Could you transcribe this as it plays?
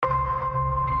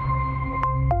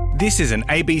This is an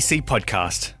ABC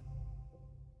podcast.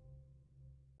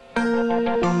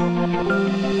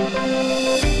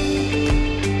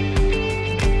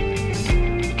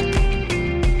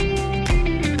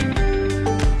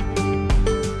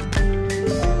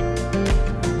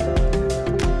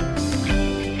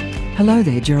 Hello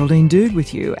there, Geraldine Dood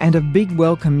with you, and a big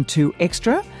welcome to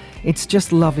Extra. It's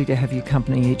just lovely to have your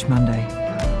company each Monday.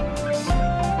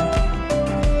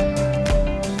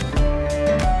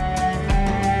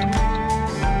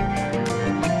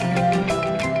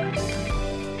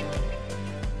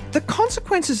 The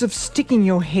consequences of sticking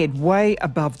your head way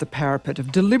above the parapet,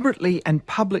 of deliberately and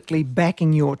publicly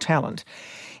backing your talent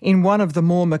in one of the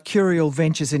more mercurial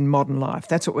ventures in modern life.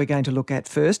 That's what we're going to look at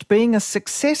first. Being a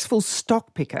successful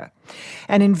stock picker,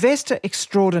 an investor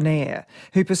extraordinaire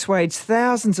who persuades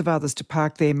thousands of others to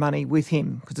park their money with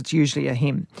him, because it's usually a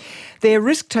him. Their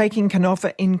risk-taking can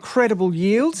offer incredible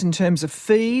yields in terms of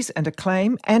fees and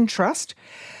acclaim and trust.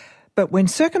 But when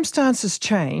circumstances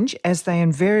change, as they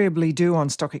invariably do on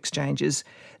stock exchanges,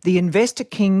 the investor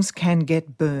kings can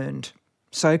get burned.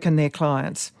 So can their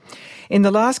clients. In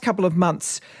the last couple of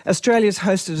months, Australia's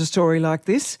hosted a story like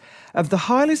this of the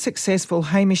highly successful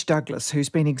Hamish Douglass, who's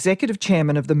been executive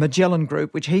chairman of the Magellan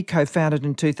Group, which he co-founded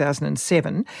in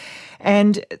 2007.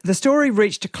 And the story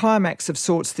reached a climax of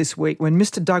sorts this week when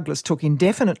Mr Douglass took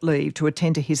indefinite leave to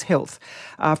attend to his health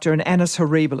after an annus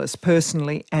horribilis,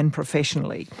 personally and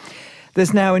professionally.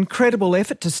 There's now incredible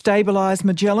effort to stabilise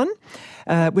Magellan,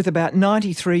 with about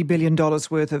 $93 billion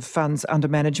worth of funds under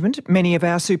management. Many of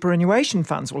our superannuation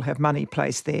funds will have money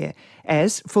placed there,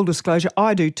 as, full disclosure,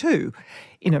 I do too,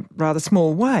 in a rather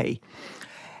small way.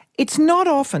 It's not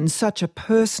often such a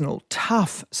personal,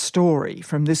 tough story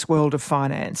from this world of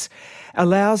finance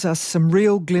allows us some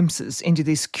real glimpses into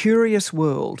this curious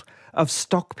world of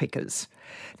stock pickers.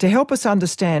 To help us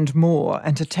understand more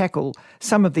and to tackle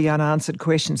some of the unanswered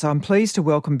questions, I'm pleased to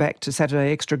welcome back to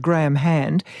Saturday Extra Graham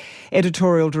Hand,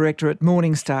 Editorial Director at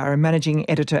Morningstar and Managing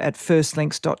Editor at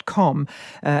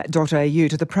firstlinks.com.au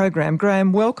to the program.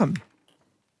 Graham, welcome.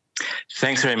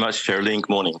 Thanks very much, Geraldine. Good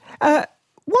morning.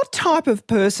 What type of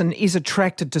person is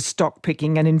attracted to stock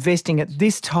picking and investing at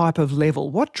this type of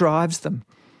level? What drives them?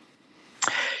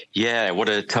 Yeah, what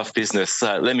a tough business.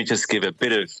 Let me just give a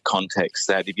bit of context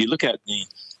that if you look at the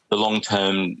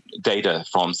long-term data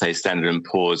from, say, Standard &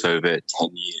 Poor's over 10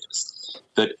 years,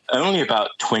 that only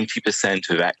about 20%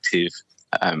 of active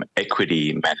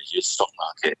equity managers, stock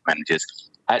market managers,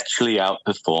 actually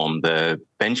outperform the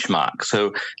benchmark.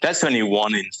 So that's only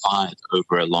 1 in 5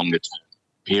 over a longer-term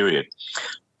period.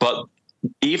 But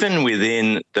even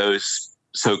within those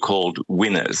so-called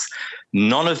winners,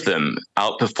 none of them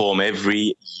outperform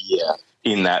every year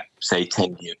in that, say,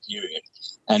 10-year period.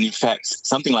 And in fact,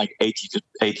 something like 80 to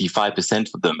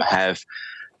 85% of them have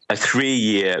a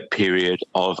 3-year period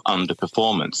of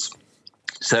underperformance.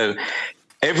 So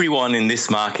everyone in this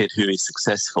market who is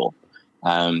successful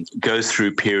goes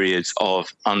through periods of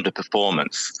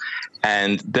underperformance.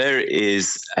 And there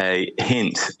is a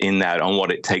hint in that on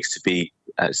what it takes to be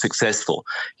successful.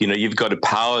 You know, you've got to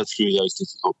power through those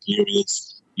difficult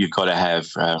periods. You've got to have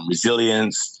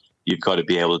resilience. You've got to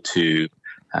be able to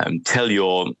tell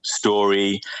your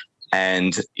story,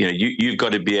 and you've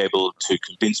got to be able to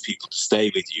convince people to stay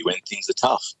with you when things are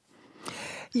tough.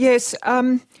 Yes,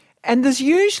 and there's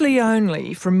usually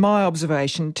only, from my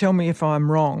observation, tell me if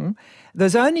I'm wrong,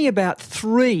 there's only about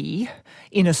 3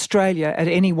 in Australia at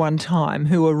any one time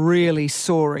who are really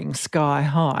soaring sky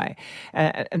high.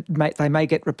 They may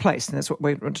get replaced, and that's what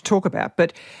we want to talk about.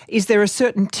 But is there a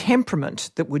certain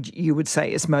temperament that you would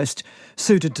say is most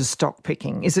suited to stock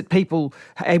picking? Is it people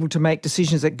able to make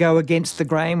decisions that go against the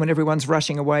grain when everyone's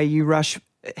rushing away, you rush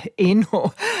in?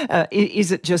 Or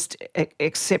is it just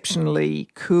exceptionally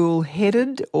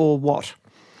cool-headed, or what?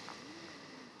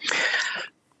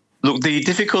 Look, the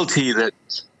difficulty that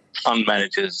fund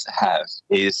managers have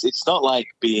is it's not like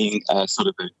being a sort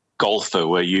of a golfer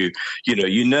where you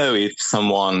know if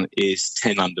someone is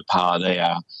 10 under par, they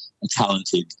are a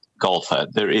talented golfer.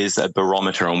 There is a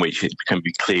barometer on which it can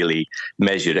be clearly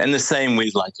measured. And the same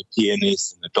with like a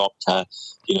pianist and a doctor.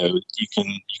 You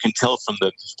can tell from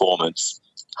the performance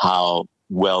how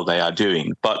well they are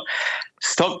doing. But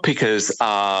stock pickers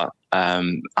are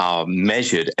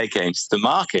measured against the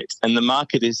market, and the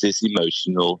market is this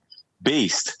emotional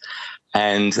beast.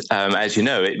 And as you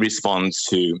know, it responds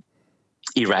to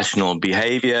irrational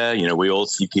behavior. We all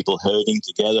see people herding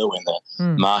together when the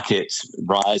market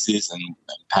rises and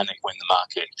panic when the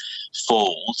market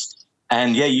falls.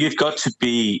 And yeah, you've got to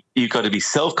be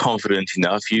self-confident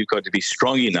enough, you've got to be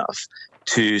strong enough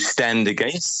to stand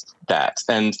against that.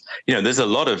 And, there's a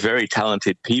lot of very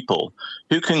talented people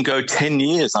who can go 10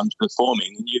 years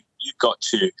underperforming, and you've got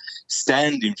to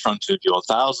stand in front of your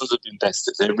thousands of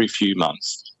investors every few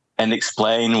months and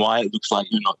explain why it looks like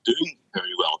you're not doing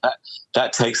very well.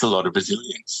 That takes a lot of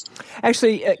resilience.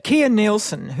 Actually, Keir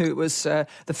Nielsen, who was the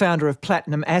founder of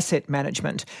Platinum Asset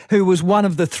Management, who was one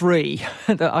of the three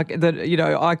at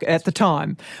the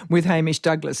time with Hamish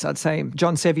Douglass, I'd say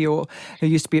John Sevior, who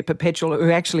used to be at Perpetual,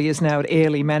 who actually is now at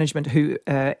Airlie Management,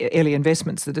 Airlie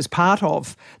Investments, that is part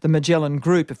of the Magellan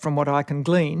Group, from what I can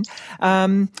glean.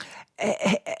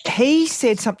 He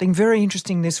said something very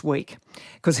interesting this week,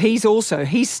 because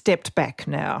he's stepped back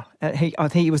now. I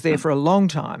think he was there for a long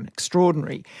time,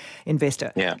 extraordinary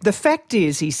investor. Yeah. The fact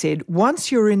is, he said,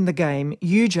 once you're in the game,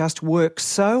 you just work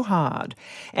so hard,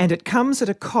 and it comes at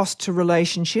a cost to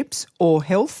relationships or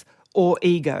health or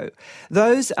ego.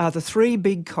 Those are the three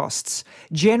big costs.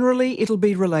 Generally, it'll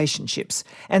be relationships.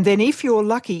 And then if you're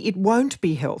lucky, it won't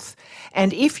be health.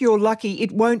 And if you're lucky,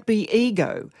 it won't be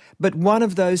ego. But one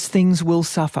of those things will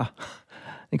suffer.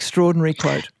 Extraordinary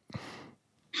quote.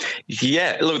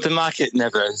 Yeah, look, the market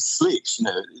never sleeps.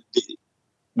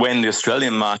 When the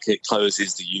Australian market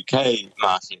closes, the UK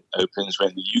market opens.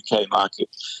 When the UK market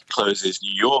closes,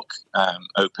 New York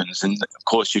opens. And, of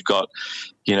course, you've got,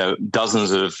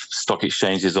 dozens of stock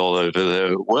exchanges all over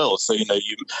the world. So,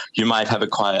 you might have a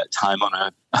quiet time on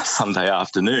a Sunday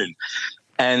afternoon.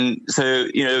 And so,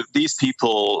 these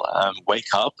people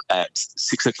wake up at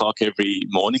 6 o'clock every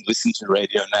morning, listen to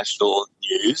Radio National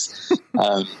News,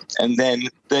 and then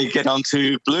they get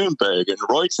onto Bloomberg and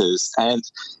Reuters, and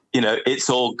it's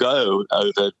all go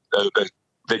over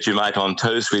Vegemite on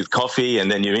toast with coffee, and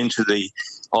then you're into the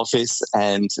office,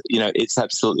 and it's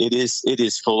absolutely it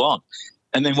is full on.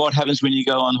 And then what happens when you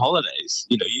go on holidays?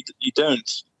 You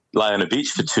don't lie on a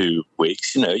beach for 2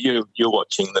 weeks. You're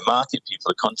watching the market.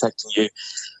 People are contacting you.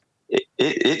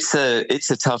 It's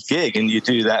a tough gig, and you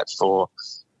do that for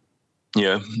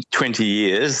 20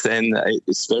 years, then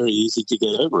it's very easy to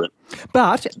get over it.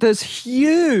 But there's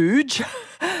huge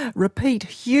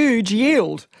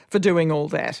yield for doing all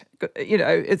that.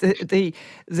 The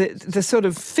sort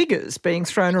of figures being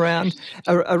thrown around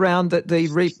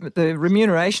the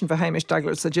remuneration for Hamish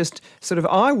Douglass are just sort of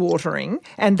eye-watering,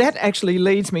 and that actually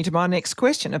leads me to my next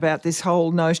question about this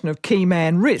whole notion of key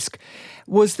man risk.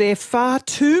 Was there far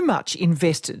too much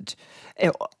invested,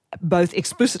 both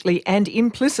explicitly and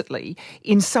implicitly,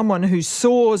 in someone who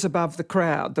soars above the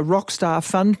crowd, the rock star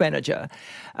fund manager,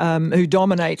 who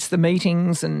dominates the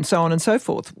meetings and so on and so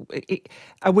forth?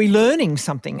 Are we learning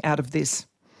something out of this?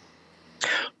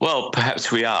 Well, perhaps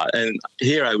we are. And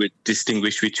here I would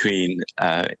distinguish between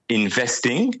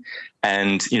investing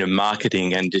and,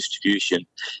 marketing and distribution.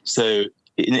 So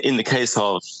in the case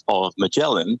of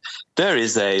Magellan, there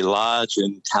is a large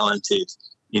and talented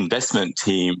investment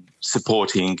team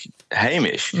supporting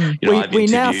Hamish. We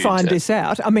now find this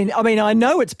out. I mean, I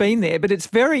know it's been there, but it's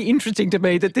very interesting to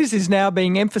me that this is now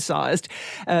being emphasised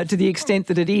to the extent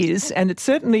that it is, and it's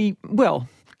certainly,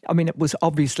 it was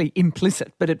obviously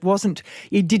implicit, but it wasn't.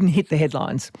 It didn't hit the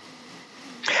headlines.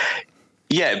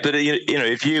 Yeah, but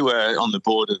if you were on the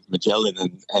board of Magellan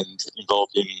and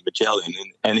involved in Magellan,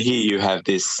 and here you have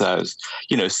this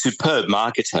superb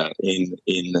marketer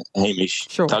in Hamish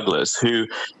Douglass, who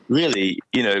really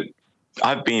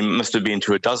must have been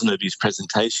to a dozen of his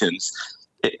presentations.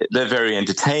 They're very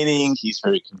entertaining. He's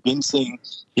very convincing.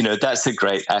 That's a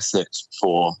great asset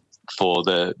for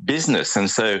the business, and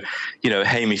so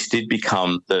Hamish did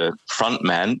become the front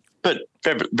man, but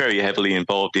very, very heavily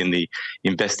involved in the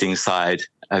investing side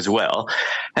as well.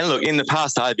 And look, in the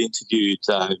past, I've interviewed,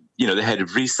 the head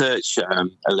of research, a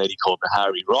lady called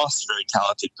Bahari Ross, a very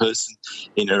talented person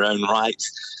in her own right.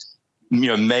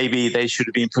 Maybe they should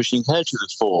have been pushing her to the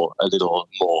fore a little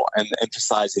more and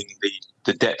emphasising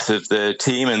the depth of the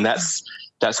team. And that's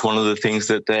one of the things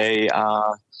that they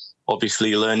are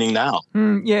obviously learning now.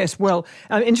 Yes, well,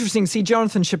 interesting. See,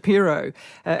 Jonathan Shapiro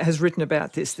has written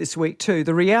about this week too.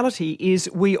 The reality is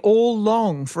we all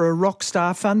long for a rock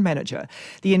star fund manager.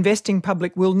 The investing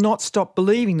public will not stop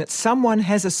believing that someone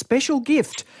has a special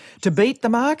gift to beat the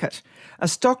market, a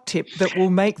stock tip that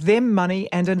will make them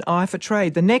money and an eye for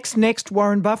trade. The next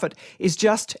Warren Buffett is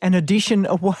just an addition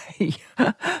away.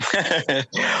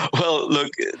 Well,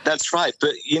 look, that's right.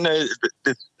 But,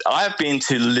 I've been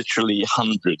to literally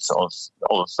hundreds of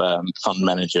fund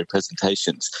manager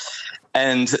presentations.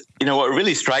 And, what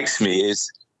really strikes me is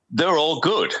they're all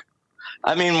good.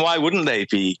 I mean, why wouldn't they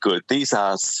be good? These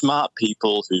are smart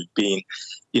people who've been,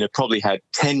 probably had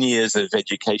 10 years of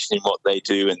education in what they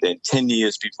do, and then 10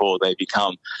 years before they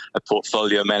become a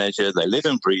portfolio manager. They live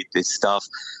and breathe this stuff.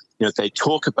 They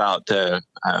talk about their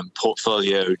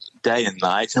portfolio day and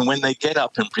night, and when they get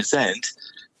up and present,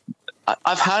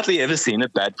 I've hardly ever seen a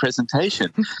bad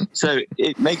presentation. So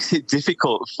it makes it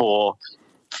difficult for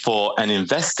an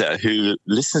investor who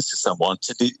listens to someone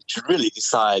to really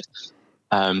decide,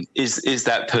 is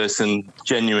that person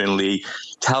genuinely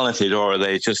talented, or are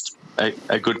they just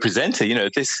a good presenter?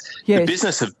 The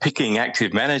business of picking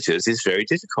active managers is very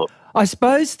difficult. I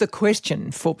suppose the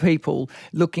question for people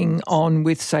looking on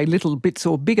with, say, little bits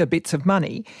or bigger bits of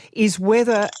money is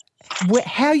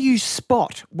how you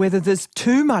spot whether there's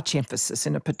too much emphasis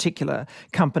in a particular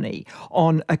company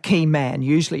on a key man,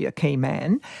 usually a key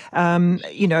man.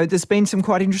 There's been some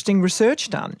quite interesting research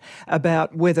done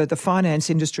about whether the finance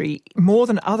industry, more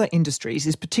than other industries,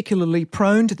 is particularly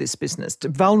prone to this business,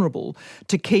 vulnerable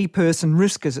to key person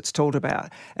risk, as it's talked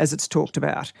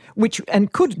about, which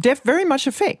and could very much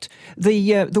affect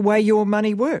the way your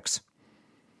money works.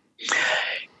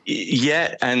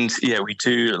 Yeah, we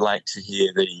do like to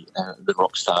hear the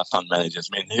rock star fund managers.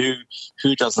 I mean,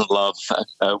 who doesn't love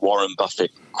a Warren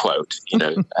Buffett quote?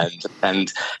 And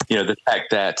the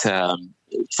fact that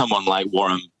someone like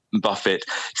Warren Buffett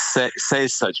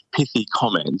says such pithy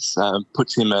comments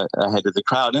puts him ahead of the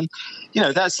crowd, and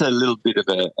that's a little bit of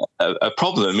a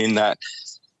problem in that.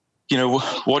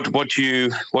 What you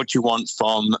want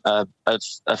from a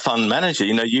fund manager.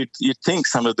 You'd think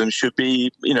some of them should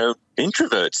be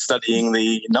introverts studying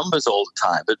the numbers all the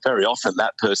time, but very often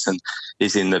that person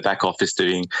is in the back office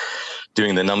doing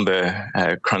the number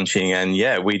crunching. And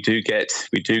we do get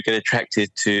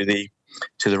attracted to the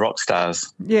rock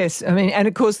stars. Yes, I mean, and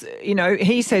of course,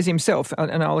 he says himself,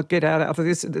 and I'll get out after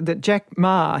this, that Jack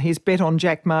Ma, his bet on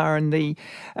Jack Ma and the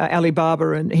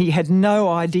Alibaba, and he had no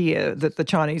idea that the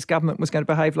Chinese government was going to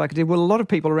behave like it did. Well, a lot of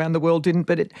people around the world didn't,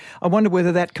 but I wonder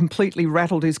whether that completely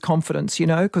rattled his confidence,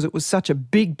 because it was such a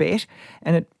big bet,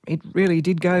 and it really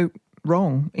did go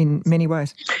wrong in many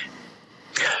ways.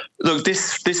 Look,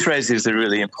 this raises a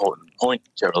really important point,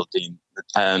 Geraldine,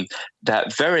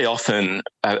 that very often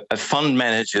a fund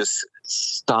manager's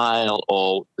style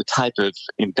or the type of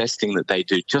investing that they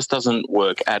do just doesn't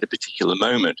work at a particular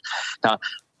moment. Now,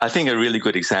 I think a really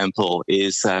good example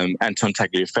is Anton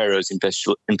Tagliaferro's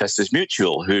Investors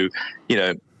Mutual, who,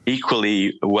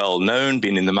 equally well known,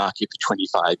 been in the market for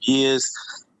 25 years.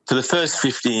 For the first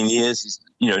 15 years,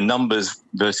 numbers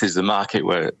versus the market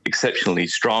were exceptionally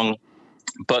strong.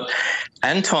 But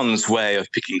Anton's way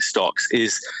of picking stocks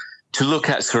is to look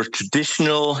at sort of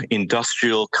traditional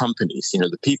industrial companies,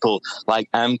 the people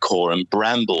like Amcor and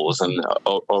Brambles and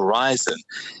Horizon.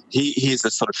 He is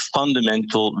a sort of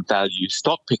fundamental value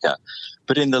stock picker.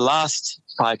 But in the last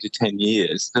 5 to 10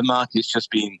 years, the market's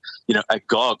just been,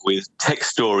 agog with tech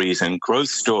stories and growth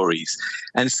stories.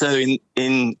 And so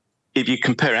if you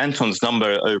compare Anton's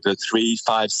number over 3,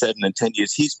 5, 7, and 10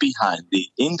 years, he's behind the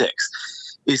index.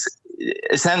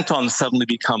 Has Anton suddenly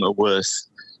become a worse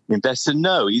investor?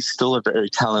 No, he's still a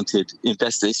very talented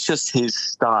investor. It's just his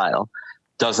style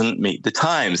doesn't meet the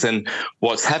times. And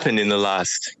what's happened in the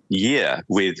last year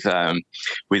with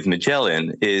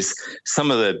Magellan is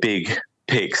some of the big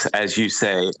picks, as you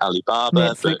say,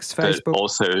 Alibaba, Netflix, Facebook, but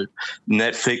also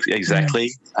Netflix,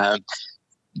 exactly. Yeah.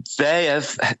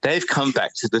 They've come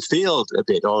back to the field a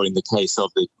bit, or in the case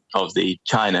of the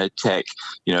China tech,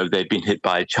 they've been hit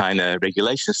by China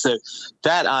regulations. So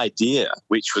that idea,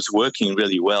 which was working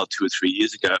really well 2 or 3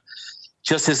 years ago,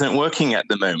 just isn't working at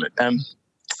the moment.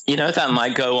 That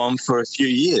might go on for a few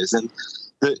years. And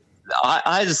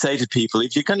I just say to people,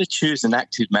 if you're going to choose an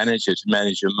active manager to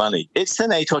manage your money, it's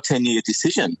an 8 or 10 year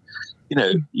decision.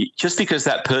 Just because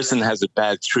that person has a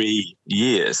bad 3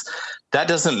 years, that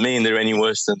doesn't mean they're any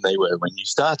worse than they were when you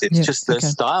started. It's just their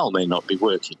style may not be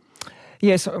working.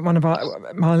 Yes, one of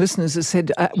my listeners has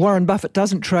said Warren Buffett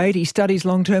doesn't trade. He studies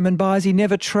long-term and buys. He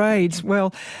never trades.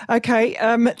 Well, okay.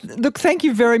 Look, thank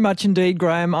you very much indeed,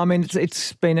 Graham. I mean,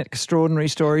 it's been an extraordinary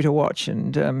story to watch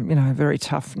and, very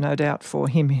tough, no doubt, for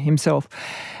himself.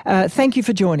 Thank you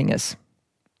for joining us.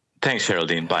 Thanks,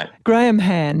 Geraldine. Bye. Graham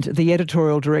Hand, the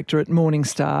editorial director at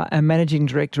Morningstar and managing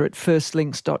director at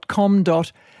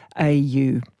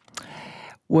firstlinks.com.au.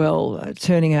 Well,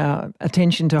 turning our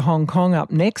attention to Hong Kong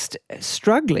up next,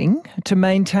 struggling to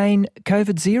maintain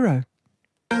COVID zero.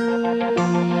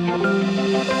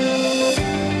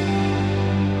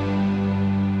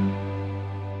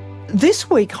 This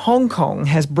week, Hong Kong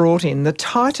has brought in the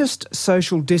tightest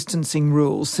social distancing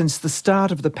rules since the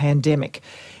start of the pandemic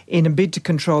in a bid to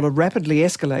control a rapidly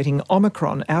escalating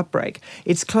Omicron outbreak.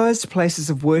 It's closed places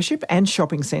of worship and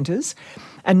shopping centres,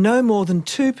 and no more than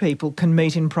 2 people can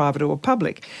meet in private or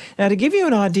public. Now, to give you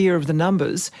an idea of the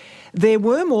numbers, there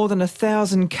were more than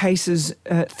 1,000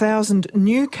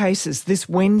 new cases this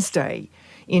Wednesday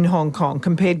in Hong Kong,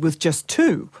 compared with just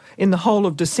 2 in the whole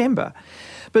of December.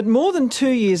 But more than 2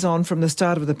 years on from the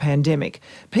start of the pandemic,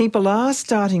 people are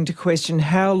starting to question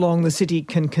how long the city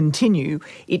can continue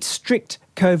its strict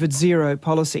COVID zero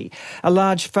policy. A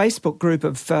large Facebook group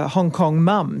of Hong Kong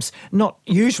mums, not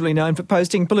usually known for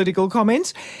posting political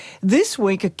comments, this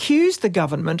week accused the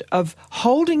government of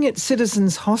holding its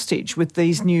citizens hostage with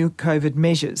these new COVID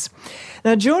measures.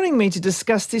 Now, joining me to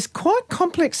discuss this quite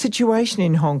complex situation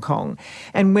in Hong Kong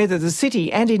and whether the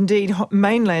city and indeed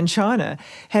mainland China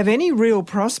have any real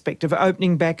prospect of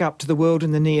opening back up to the world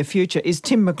in the near future is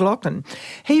Tim McLaughlin.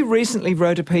 He recently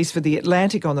wrote a piece for The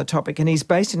Atlantic on the topic and he's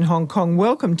based in Hong Kong.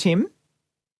 Welcome, Tim.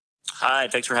 Hi,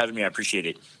 thanks for having me. I appreciate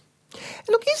it.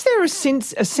 Look, is there a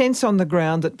sense on the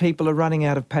ground that people are running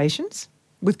out of patience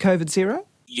with COVID zero?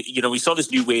 You know, we saw this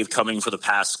new wave coming for the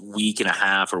past week and a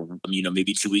half or,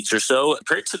 maybe 2 weeks or so.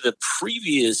 Compared to the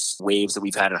previous waves that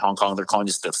we've had in Hong Kong, they're calling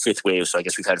this the 5th wave, so I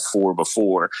guess we've had 4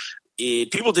 before.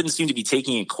 People didn't seem to be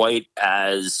taking it quite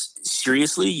as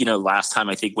seriously. Last time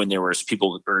I think when there was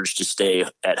people urged to stay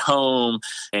at home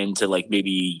and to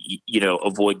maybe,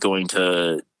 avoid going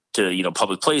to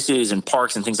public places and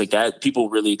parks and things like that, people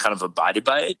really kind of abided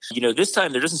by it. This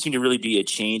time there doesn't seem to really be a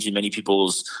change in many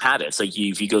people's habits.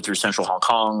 If you go through central Hong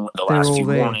Kong, the last few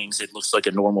mornings, it looks like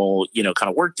a normal, kind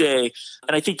of work day.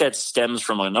 And I think that stems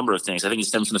from a number of things. I think it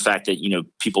stems from the fact that,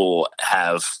 people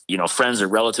have, friends or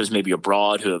relatives maybe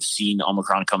abroad who have seen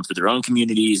Omicron come through their own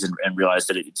communities and realize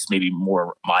that it's maybe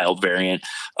more mild variant.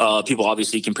 People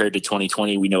obviously, compared to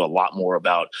 2020, we know a lot more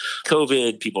about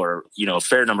COVID. People are, a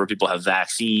fair number of people have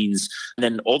vaccines. And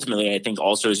then ultimately, I think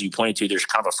also, as you pointed to, there's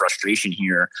kind of a frustration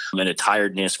here and a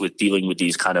tiredness with dealing with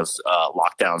these kind of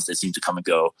lockdowns that seem to come and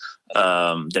go,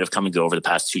 that have come and go over the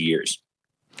past 2 years.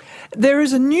 There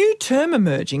is a new term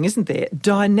emerging, isn't there?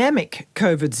 Dynamic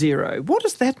COVID zero. What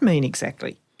does that mean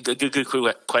exactly? Good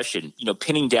question.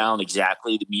 Pinning down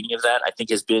exactly the meaning of that, I think,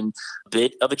 has been a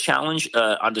bit of a challenge.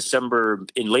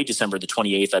 In late December, the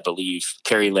 28th, I believe,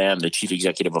 Carrie Lam, the chief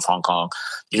executive of Hong Kong,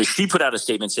 she put out a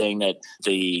statement saying that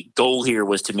the goal here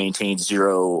was to maintain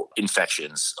 0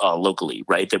 infections locally,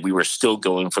 right? That we were still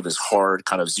going for this hard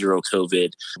kind of zero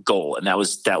COVID goal. And that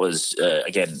was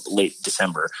again, late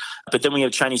December. But then we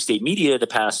have Chinese state media the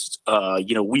past,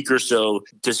 week or so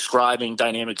describing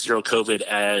dynamic zero COVID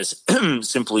as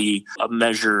simply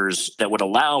measures that would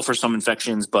allow for some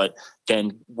infections, but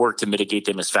then work to mitigate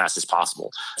them as fast as possible.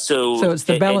 So it's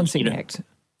the balancing act.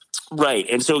 Right.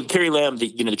 And so Carrie Lam, the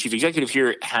chief executive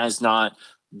here, has not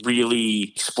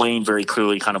really explained very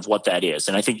clearly kind of what that is.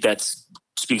 And I think that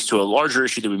speaks to a larger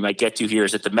issue that we might get to here,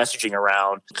 is that the messaging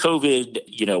around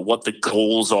COVID, what the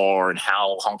goals are and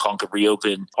how Hong Kong could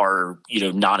reopen are,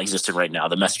 non-existent right now.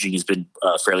 The messaging has been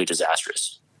fairly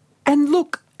disastrous. And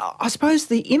look, I suppose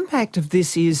the impact of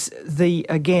this is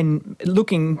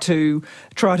looking to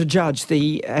try to judge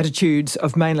the attitudes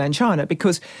of mainland China,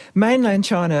 because mainland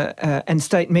China and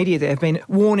state media there have been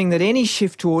warning that any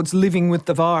shift towards living with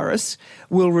the virus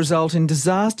will result in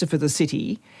disaster for the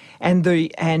city, and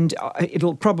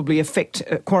it'll probably affect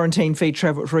quarantine-free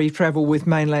travel with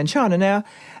mainland China. Now,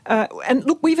 and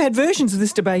look, we've had versions of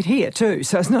this debate here too,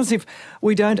 so it's not as if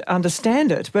we don't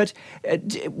understand it. But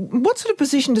what sort of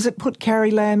position does it put Carrie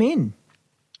Lam in?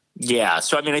 Yeah,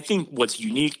 so I think what's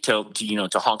unique to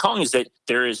Hong Kong is that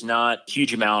there is not a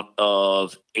huge amount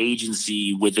of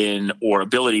agency within or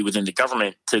ability within the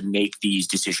government to make these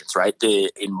decisions, right?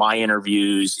 In my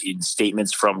interviews, in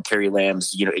statements from Carrie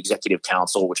Lam's, executive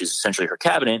council, which is essentially her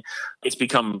cabinet, it's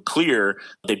become clear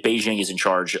that Beijing is in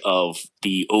charge of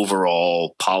the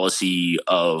overall policy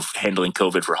of handling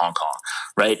COVID for Hong Kong,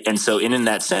 right? And so in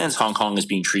that sense, Hong Kong is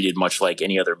being treated much like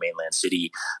any other mainland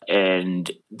city, and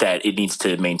that it needs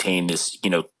to maintain this,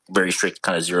 very strict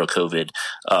kind of zero COVID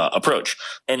approach.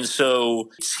 And so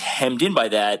it's hemmed in by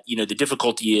that. The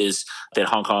difficulty is that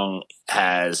Hong Kong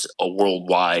has a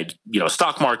worldwide,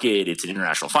 stock market. It's an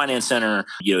international finance center.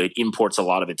 It imports a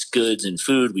lot of its goods and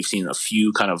food. We've seen a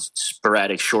few kind of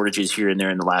sporadic shortages here and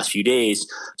there in the last few days.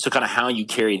 So kind of how you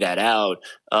carry that out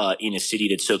in a city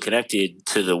that's so connected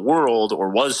to the world, or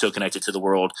was so connected to the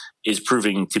world, is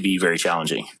proving to be very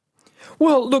challenging.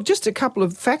 Well, look, just a couple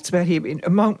of facts about here.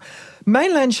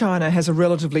 Mainland China has a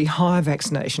relatively high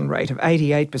vaccination rate of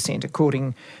 88%,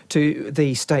 according to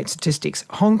the state statistics.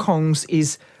 Hong Kong's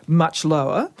is much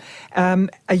lower. A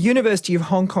University of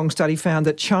Hong Kong study found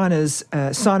that China's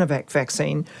Sinovac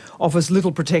vaccine offers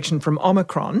little protection from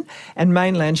Omicron, and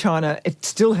mainland China, it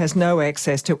still has no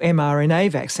access to mRNA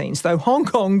vaccines, though Hong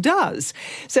Kong does.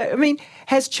 So, I mean,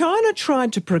 has China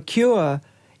tried to procure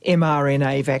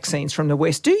mRNA vaccines from the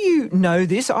West? Do you know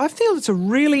this? I feel it's a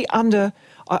really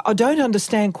I don't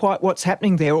understand quite what's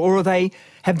happening there, or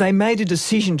have they made a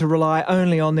decision to rely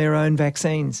only on their own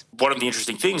vaccines? One of the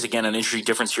interesting things, again, an interesting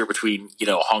difference here between,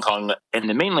 Hong Kong and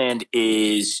the mainland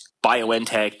is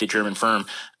BioNTech, the German firm,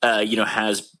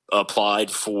 has applied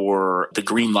for the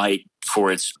green light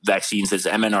for its vaccines, its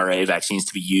mRNA vaccines,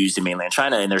 to be used in mainland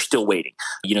China, and they're still waiting.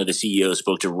 The CEO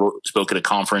spoke at a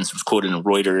conference, was quoted in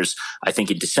Reuters, I think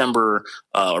in December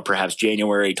or perhaps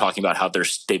January, talking about how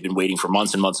they've been waiting for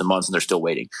months and months and months, and they're still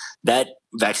waiting. That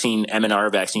vaccine,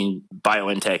 mRNA vaccine,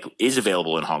 BioNTech, is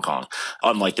available in Hong Kong,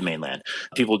 unlike the mainland.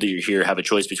 People here have a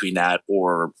choice between that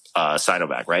or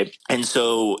Sinovac, right? And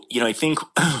so, I think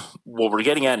what we're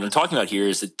getting at and talking about here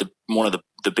is that one of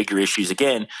the bigger issues,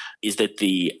 again, is that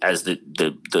as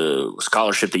the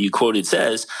scholarship that you quoted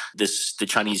says, the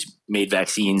Chinese made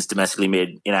vaccines, domestically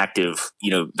made inactive,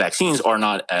 vaccines are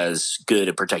not as good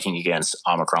at protecting against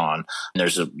Omicron. And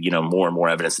there's more and more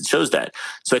evidence that shows that.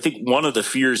 So I think one of the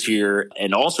fears here,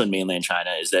 and also in mainland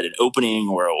China, is that an opening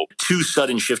or a too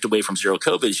sudden shift away from zero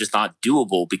COVID is just not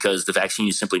doable because the vaccine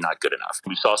is simply not good enough.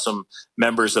 We saw some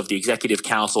members of the executive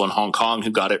council in Hong Kong who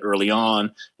got it early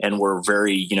on and were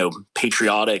very,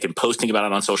 patriotic and posting about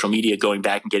it on social media, going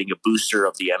back and getting a booster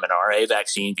of the mRNA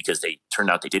vaccine because they turned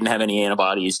out they didn't have any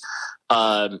antibodies.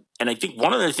 And I think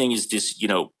one other thing is this,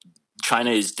 China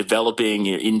is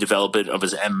in development of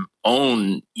its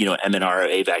own,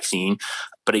 mRNA vaccine.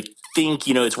 But I think,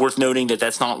 it's worth noting that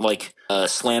that's not like a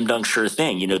slam dunk sure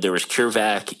thing. There was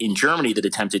CureVac in Germany that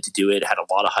attempted to do it, had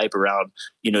a lot of hype around,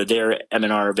 their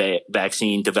mRNA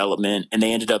vaccine development, and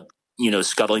they ended up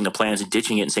scuttling the plans and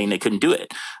ditching it and saying they couldn't do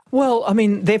it. Well, I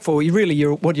mean, therefore,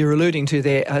 what you're alluding to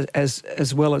there,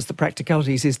 as well as the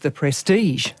practicalities, is the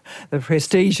prestige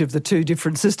of the two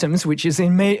different systems, which is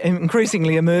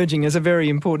increasingly emerging as a very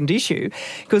important issue.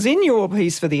 Because in your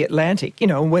piece for The Atlantic,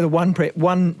 whether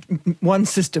one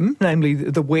system, namely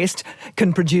the West,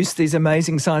 can produce these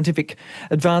amazing scientific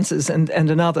advances and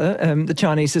another, the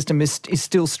Chinese system, is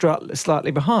still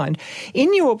slightly behind.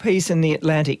 In your piece in The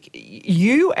Atlantic,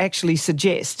 you actually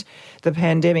suggest the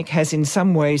pandemic has in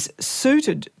some ways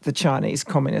suited the Chinese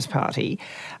Communist Party.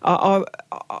 I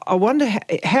wonder,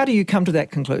 how do you come to that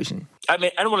conclusion? I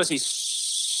mean, I don't want to say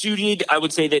suited. I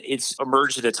would say that it's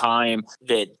emerged at a time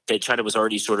that China was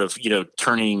already sort of,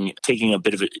 taking a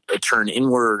bit of a turn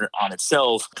inward on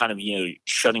itself, kind of,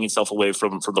 shutting itself away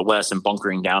from the West and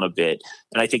bunkering down a bit.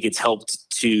 And I think it's helped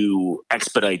to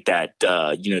expedite that,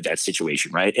 that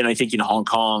situation, right? And I think in Hong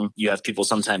Kong, you have people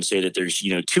sometimes say that there's,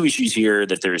 two issues here,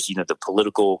 that there's, the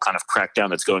political kind of crackdown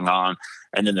that's going on.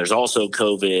 And then there's also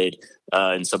COVID.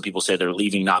 And some people say they're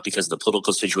leaving not because of the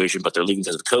political situation, but they're leaving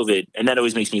because of COVID. And that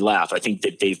always makes me laugh. I think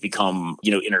that they've become,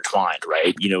 intertwined,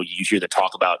 right? You hear the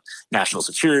talk about national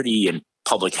security and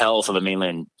public health of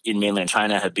mainland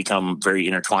China have become very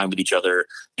intertwined with each other.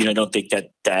 I don't think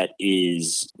that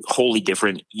is wholly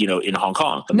different, in Hong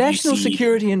Kong. National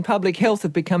security and public health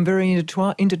have become very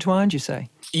intertwined, you say?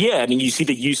 Yeah, I mean, you see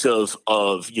the use of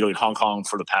in Hong Kong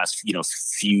for the past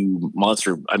few months,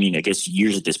 or I guess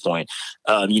years at this point.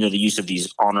 The use of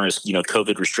these onerous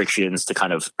COVID restrictions to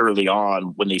kind of early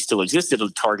on, when they still existed, to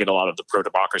target a lot of the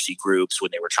pro-democracy groups when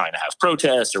they were trying to have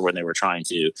protests or when they were trying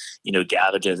to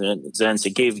gather to events.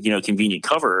 It gave convenient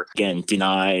cover. Again,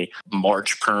 deny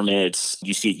march permits.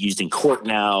 You see it used in court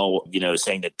now.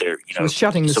 Saying that they're so it's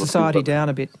shutting the society down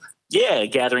a bit. Yeah,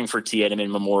 gathering for Tiananmen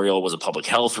Memorial was a public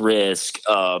health risk,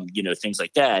 things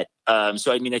like that.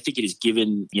 So, I think it is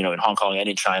given, in Hong Kong and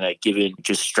in China,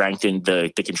 just strengthened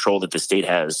the control that the state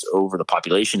has over the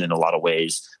population in a lot of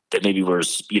ways that maybe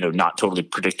was, not totally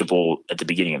predictable at the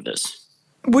beginning of this.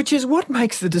 Which is what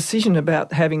makes the decision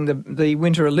about having the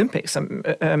Winter Olympics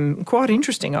quite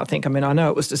interesting, I think. I know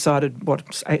it was decided,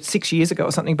 6 years ago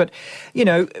or something, but,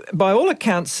 by all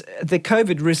accounts, the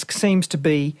COVID risk seems to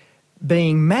be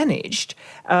being managed,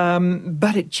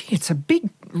 but it's a big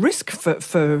risk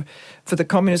for the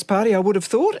Communist Party, I would have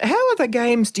thought. How are the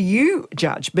games, do you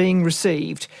judge, being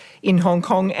received in Hong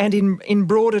Kong and in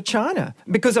broader China?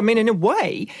 Because, in a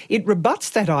way, it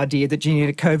rebuts that idea that you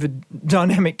need a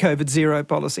dynamic COVID zero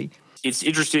policy. It's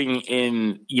interesting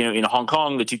in Hong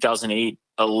Kong, the 2008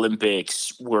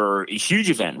 Olympics were a huge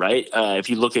event, right? If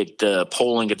you look at the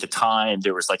polling at the time,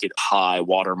 there was like a high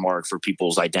watermark for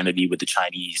people's identity with the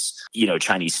Chinese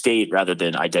state rather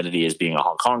than identity as being a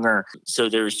Hong Konger. So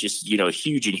there's just, a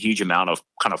huge amount of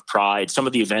kind of pride. Some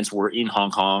of the events were in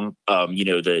Hong Kong.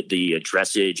 The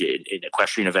dressage and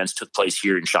equestrian events took place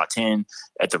here in Sha Tin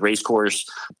at the race course.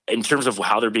 In terms of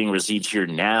how they're being received here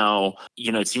now,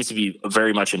 it seems to be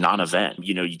very much a non-event.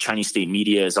 Chinese state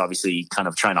media is obviously kind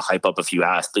of trying to hype up a few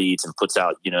athletes and puts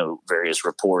out, various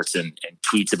reports and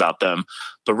tweets about them.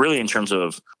 But really, in terms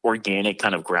of organic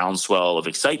kind of groundswell of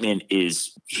excitement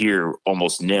is here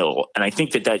almost nil. And I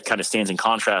think that kind of stands in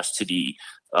contrast to the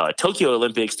Tokyo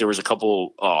Olympics. There was a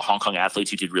couple Hong Kong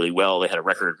athletes who did really well. They had a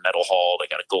record medal haul. They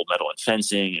got a gold medal in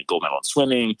fencing, a gold medal in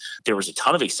swimming. There was a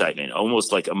ton of excitement,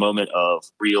 almost like a moment of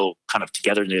real kind of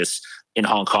togetherness in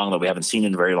Hong Kong that we haven't seen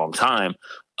in a very long time.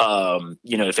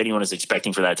 If anyone is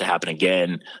expecting for that to happen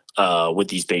again with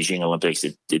these Beijing Olympics,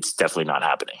 it's definitely not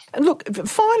happening. And look,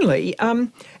 finally,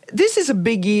 this is a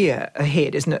big year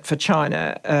ahead, isn't it, for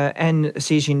China and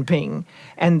Xi Jinping,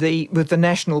 and with the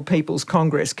National People's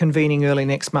Congress convening early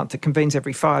next month. It convenes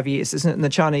every 5 years, isn't it? And the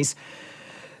Chinese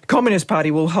Communist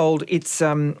Party will hold its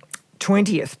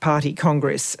 20th Party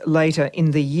Congress later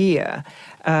in the year.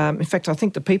 In fact, I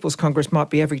think the People's Congress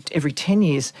might be every 10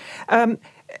 years.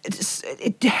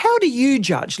 How do you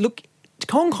judge? Look,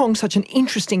 Hong Kong's such an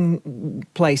interesting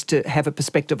place to have a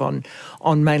perspective on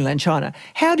mainland China.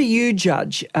 How do you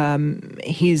judge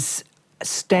his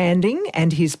standing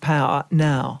and his power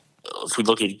now? If we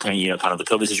look at kind of the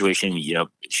COVID situation,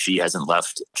 Xi hasn't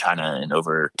left China in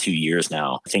over 2 years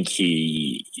now. I think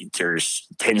there's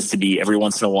tends to be every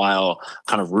once in a while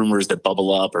kind of rumors that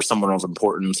bubble up, or someone of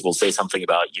importance will say something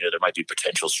about, there might be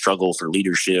potential struggle for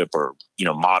leadership, or,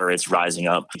 moderates rising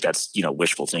up. That's,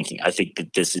 wishful thinking. I think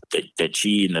that this is that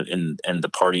Xi and the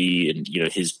party and,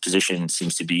 his position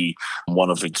seems to be one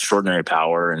of extraordinary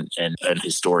power and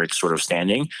historic sort of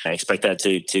standing. I expect that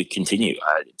to continue.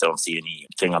 I don't see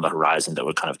anything on the horizon that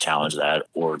would kind of challenge that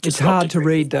or it's hard to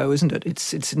read, though, isn't it?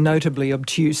 It's notably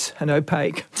obtuse and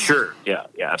opaque. Sure. Yeah,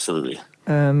 absolutely.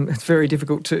 It's very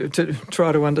difficult to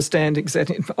try to understand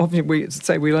exactly.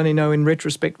 Obviously, we'll only know in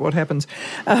retrospect what happens.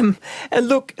 And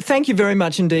look, thank you very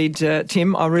much indeed,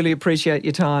 Tim. I really appreciate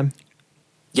your time.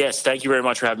 Yes, thank you very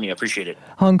much for having me. I appreciate it.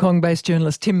 Hong Kong-based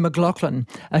journalist Tim McLaughlin,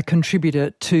 a contributor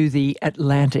to The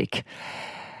Atlantic.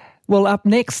 Well, up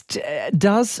next,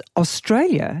 does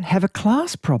Australia have a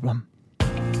class problem?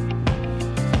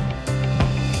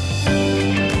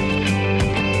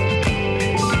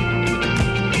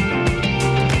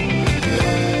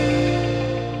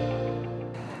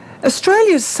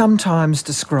 Australia is sometimes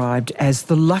described as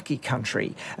the lucky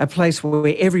country, a place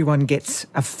where everyone gets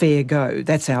a fair go.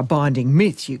 That's our binding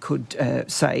myth, you could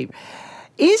say.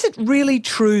 Is it really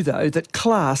true, though, that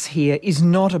class here is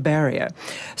not a barrier?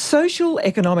 Social,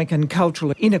 economic and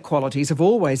cultural inequalities have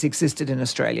always existed in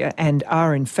Australia and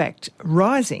are, in fact,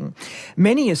 rising.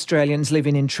 Many Australians live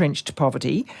in entrenched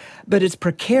poverty, but it's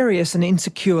precarious and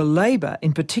insecure labour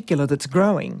in particular that's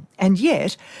growing. And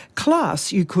yet,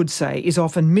 class, you could say, is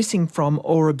often missing from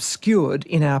or obscured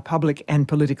in our public and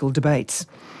political debates.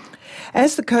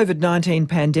 As the COVID-19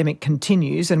 pandemic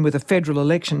continues and with a federal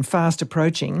election fast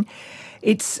approaching,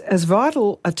 it's as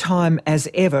vital a time as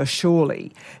ever,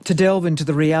 surely, to delve into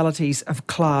the realities of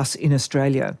class in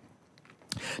Australia.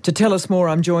 To tell us more,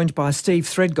 I'm joined by Steve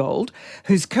Threadgold,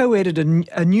 who's co-edited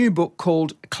a new book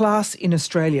called Class in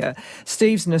Australia.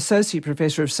 Steve's an associate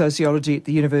professor of sociology at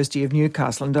the University of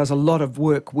Newcastle and does a lot of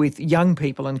work with young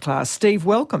people in class. Steve,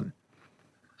 welcome.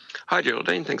 Hi,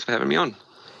 Geraldine. Thanks for having me on.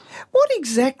 What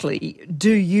exactly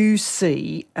do you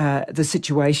see the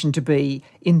situation to be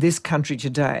in this country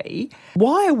today?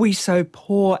 Why are we so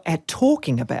poor at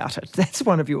talking about it? That's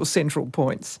one of your central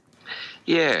points.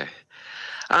 Yeah,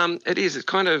 it is. It's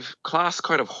class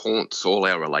kind of haunts all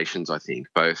our relations, I think,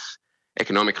 both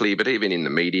economically, but even in the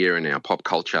media and our pop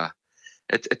culture.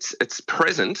 It's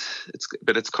present,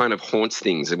 but it's kind of haunts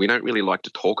things, and we don't really like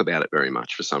to talk about it very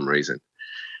much for some reason.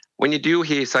 When you do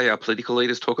hear, say, our political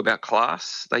leaders talk about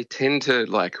class, they tend to,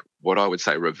 what I would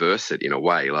say, reverse it in a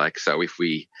way. So if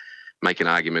we make an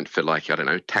argument for,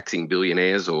 taxing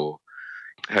billionaires or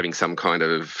having some kind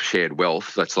of shared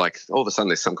wealth, that's like all of a sudden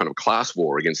there's some kind of class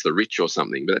war against the rich or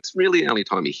something. But it's really the only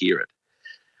time you hear it.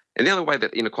 And the other way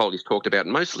that inequality is talked about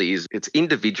mostly is it's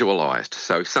individualised.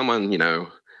 So if someone,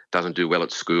 doesn't do well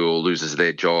at school, loses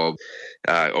their job,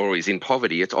 or is in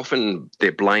poverty, it's often they're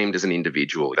blamed as an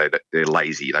individual. They're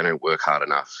lazy, they don't work hard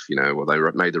enough, or they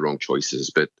made the wrong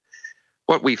choices. But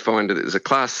what we find is a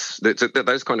class,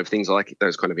 those kind of things, like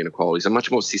those kind of inequalities, are much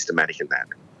more systematic than that.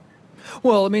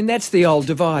 Well, I mean, that's the old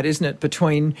divide, isn't it,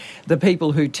 between the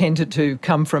people who tended to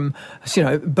come from,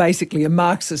 basically a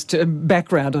Marxist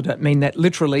background, I don't mean that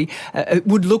literally,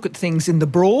 would look at things in the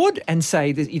broad and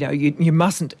say that, you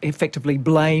mustn't effectively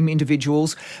blame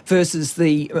individuals, versus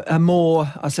the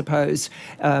more, I suppose,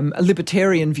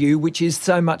 libertarian view, which is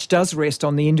so much does rest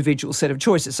on the individual set of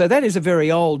choices. So that is a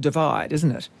very old divide,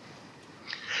 isn't it?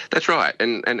 That's right.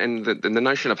 And the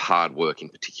notion of hard work in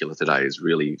particular today is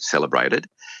really celebrated.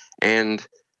 And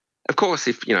of course,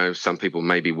 if, some people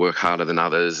maybe work harder than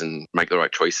others and make the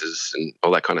right choices and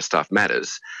all that kind of stuff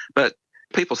matters, but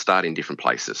people start in different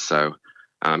places. So,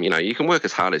 you can work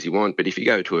as hard as you want, but if you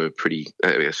go to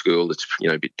a school that's,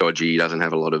 a bit dodgy, doesn't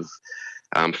have a lot of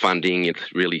funding,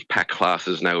 it's really packed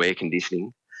classes, no air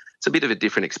conditioning, it's a bit of a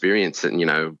different experience than,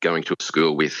 going to a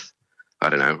school with, I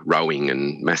don't know, rowing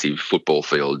and massive football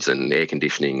fields and air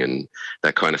conditioning and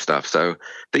that kind of stuff. So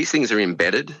these things are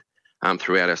embedded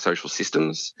throughout our social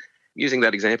systems. Using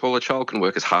that example, a child can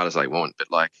work as hard as they want,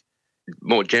 but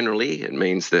more generally, it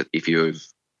means that if you've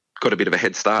got a bit of a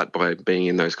head start by being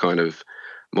in those kind of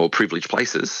more privileged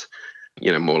places,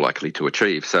 more likely to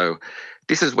achieve. So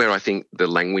this is where I think the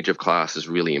language of class is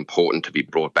really important to be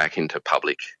brought back into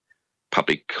public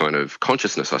kind of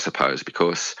consciousness, I suppose,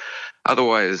 because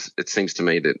otherwise it seems to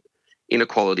me that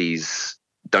inequalities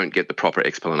don't get the proper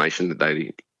explanation that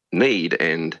they need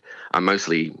and are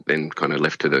mostly then kind of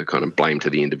left to the kind of blame to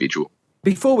the individual.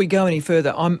 Before we go any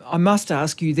further, I must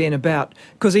ask you then about,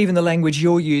 because even the language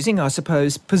you're using, I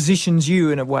suppose, positions you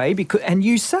in a way, and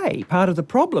you say part of the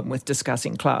problem with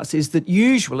discussing class is that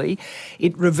usually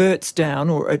it reverts down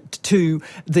to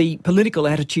the political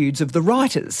attitudes of the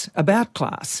writers about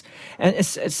class. And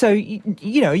so,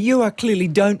 you are clearly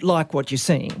don't like what you're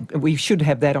seeing. We should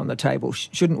have that on the table,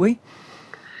 shouldn't we?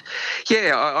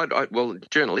 Yeah, well,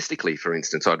 journalistically, for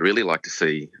instance, I'd really like to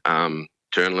see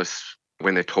journalists,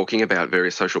 when they're talking about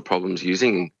various social problems,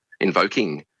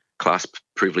 invoking class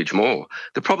privilege more.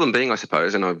 The problem being, I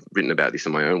suppose, and I've written about this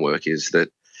in my own work, is that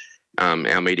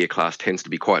our media class tends to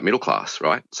be quite middle class,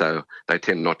 right? So they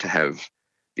tend not to have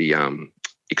the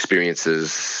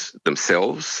experiences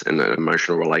themselves and the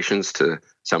emotional relations to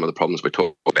some of the problems we're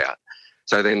talking about.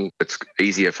 So then it's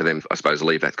easier for them, I suppose, to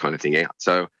leave that kind of thing out.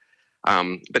 So,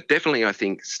 but definitely I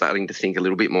think starting to think a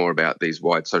little bit more about these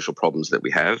wide social problems that we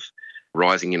have,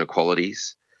 rising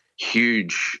inequalities,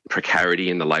 huge precarity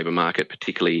in the labour market,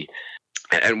 particularly.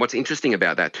 And what's interesting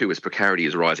about that too is precarity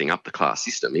is rising up the class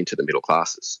system into the middle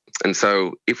classes. And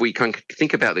so if we can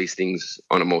think about these things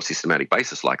on a more systematic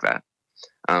basis like that,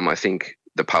 I think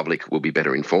the public will be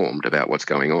better informed about what's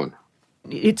going on.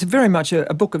 It's very much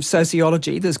a book of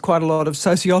sociology. There's quite a lot of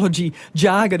sociology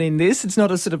jargon in this. It's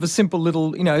not a sort of a simple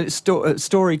little,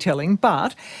 storytelling,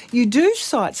 but you do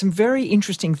cite some very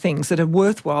interesting things that are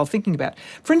worthwhile thinking about.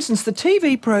 For instance, the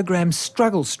TV program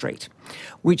Struggle Street,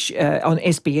 which on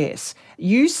SBS,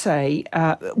 you say,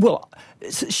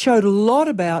 showed a lot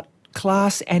about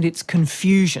class and its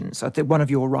confusions. I think one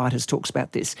of your writers talks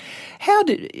about this. How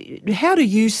do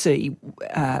you see,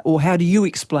 or how do you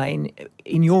explain,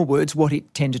 in your words, what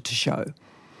it tended to show?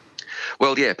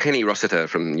 Well, yeah, Penny Rossiter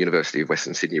from the University of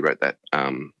Western Sydney wrote that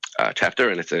chapter,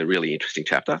 and it's a really interesting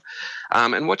chapter.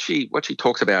 And what she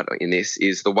talks about in this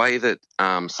is the way that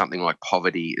something like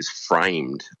poverty is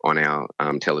framed on our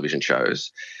television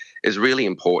shows is really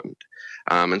important.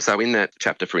 And so in that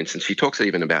chapter, for instance, she talks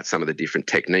even about some of the different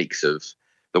techniques of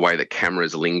the way that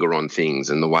cameras linger on things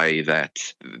and the way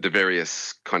that the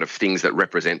various kind of things that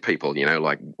represent people,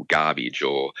 like garbage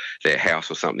or their house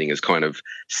or something, is kind of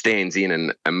stands in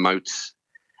and invokes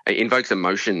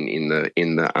emotion in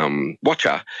the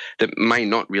watcher that may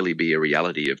not really be a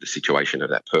reality of the situation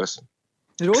of that person.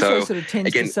 It also sort of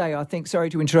tends to say, I think, sorry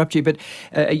to interrupt you, but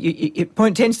it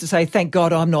tends to say, thank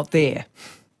God I'm not there.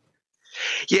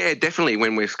 Yeah, definitely.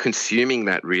 When we're consuming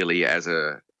that really as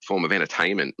a form of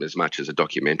entertainment as much as a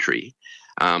documentary,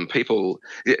 people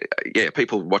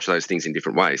watch those things in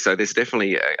different ways. So there's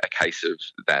definitely a case of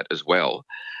that as well.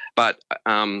 But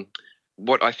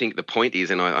what I think the point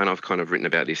is, and I've kind of written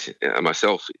about this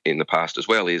myself in the past as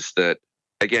well, is that,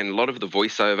 again, a lot of the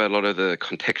voiceover, a lot of the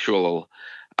contextual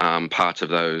parts of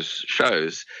those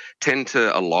shows tend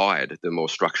to elide the more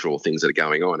structural things that are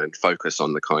going on and focus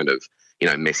on the kind of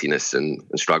messiness and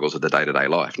struggles of the day-to-day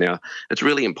life. Now, it's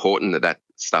really important that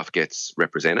stuff gets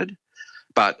represented.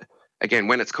 But again,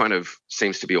 when it's kind of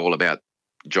seems to be all about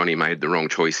Johnny made the wrong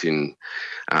choice in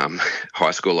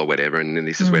high school or whatever, and then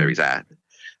this is where he's at,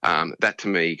 that to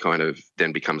me kind of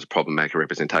then becomes a problematic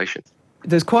representation.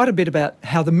 there's quite a bit about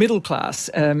how the middle class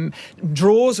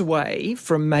draws away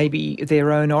from maybe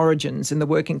their own origins in the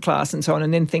working class and so on,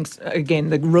 and then thinks, again,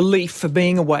 the relief for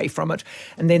being away from it,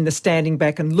 and then the standing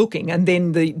back and looking, and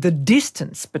then the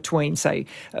distance between, say,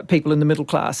 people in the middle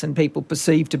class and people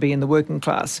perceived to be in the working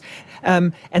class.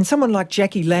 And someone like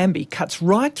Jacqui Lambie cuts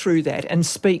right through that and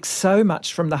speaks so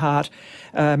much from the heart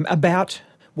about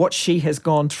what she has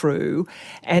gone through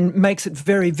and makes it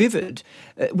very vivid,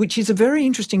 which is a very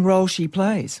interesting role she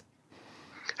plays.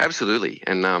 Absolutely.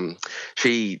 And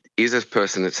she is a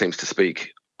person that seems to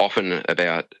speak often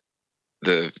about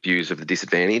the views of the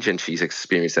disadvantaged, and she's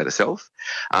experienced that herself.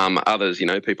 Others,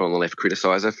 people on the left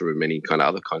criticise her for many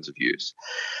other kinds of views.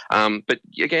 But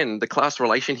again, the class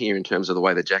relation here in terms of the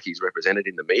way that Jacqui's represented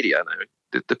in the media,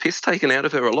 the piss taken out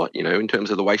of her a lot, in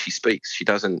terms of the way she speaks. She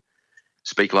doesn't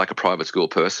speak like a private school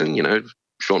person.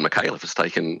 Sean McAuliffe has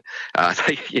taken,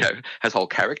 has whole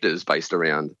characters based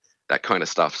around that kind of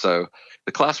stuff. So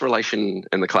the class relation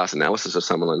and the class analysis of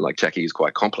someone like Jacqui is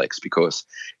quite complex, because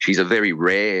she's a very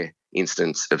rare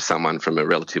instance of someone from a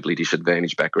relatively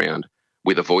disadvantaged background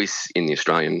with a voice in the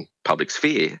Australian public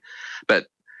sphere. But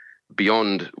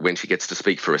beyond when she gets to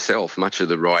speak for herself, much of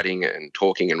the writing and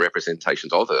talking and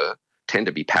representations of her tend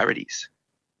to be parodies.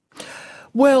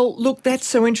 Well, look, that's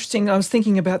so interesting. I was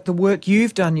thinking about the work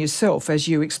you've done yourself, as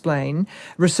you explain,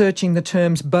 researching the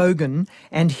terms bogan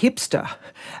and hipster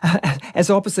as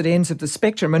opposite ends of the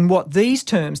spectrum, and what these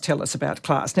terms tell us about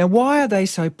class. Now, why are they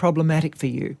so problematic for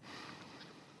you?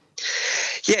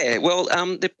 Yeah, well,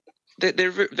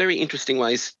 they're very interesting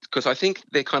ways, because I think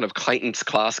they're kind of Clayton's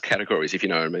class categories, if you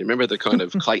know what I mean. Remember the kind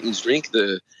of Clayton's drink,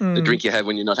 the drink you have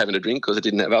when you're not having a drink because it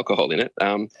didn't have alcohol in it?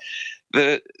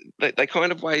 They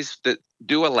kind of ways that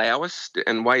do allow us,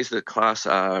 and ways that class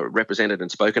are represented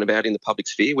and spoken about in the public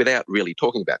sphere without really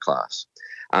talking about class.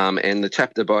 And the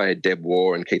chapter by Deb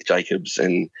Waugh and Keith Jacobs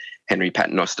and Henry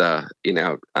Paternoster in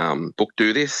our book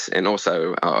do this, and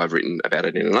also I've written about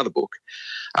it in another book.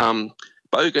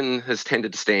 Bogan has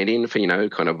tended to stand in for,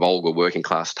 kind of vulgar working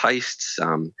class tastes.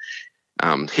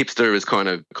 Hipster is kind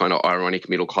of ironic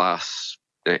middle class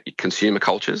consumer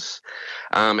cultures.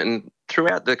 And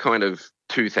throughout the kind of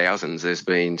 2000s, there's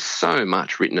been so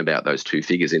much written about those two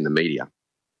figures in the media.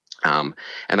 And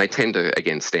they tend to,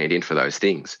 again, stand in for those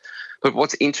things. But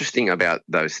what's interesting about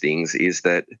those things is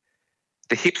that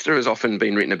the hipster has often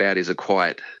been written about as a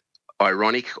quite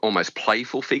ironic, almost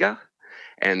playful figure,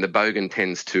 and the bogan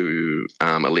tends to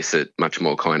elicit much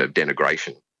more kind of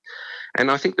denigration. And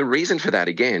I think the reason for that,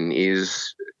 again,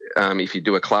 is if you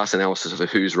do a class analysis of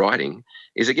who's writing,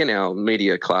 is, again, our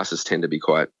media classes tend to be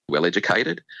quite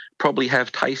well-educated, probably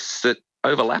have tastes that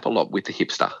overlap a lot with the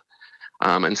hipster.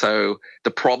 And so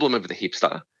the problem of the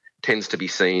hipster tends to be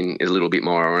seen a little bit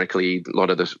more ironically. A lot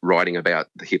of the writing about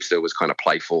the hipster was kind of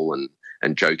playful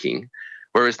and joking,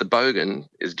 whereas the bogan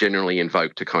is generally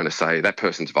invoked to kind of say that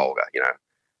person's vulgar,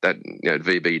 that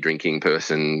VB drinking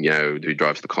person, who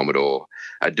drives the Commodore,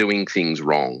 are doing things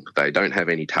wrong. They don't have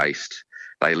any taste.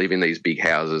 They live in these big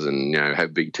houses and,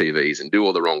 have big TVs and do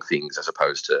all the wrong things, as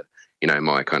opposed to,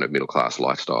 my kind of middle class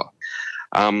lifestyle.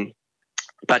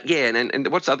 But yeah, and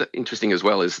what's other interesting as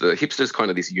well is the hipster's kind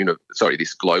of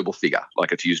this global figure,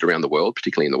 like it's used around the world,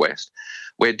 particularly in the West,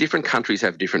 where different countries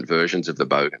have different versions of the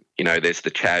bogan. There's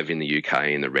the chav in the UK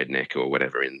and the redneck or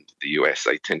whatever in the US.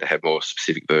 They tend to have more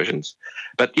specific versions.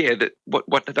 But yeah,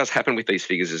 what does happen with these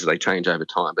figures is they change over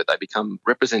time, but they become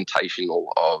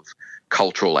representational of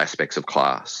cultural aspects of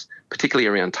class, particularly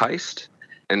around taste.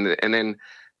 And then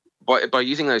by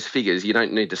using those figures, you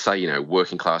don't need to say,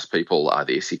 working class people are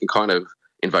this. You can kind of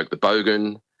invoke the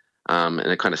bogan, and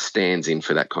it kind of stands in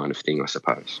for that kind of thing, I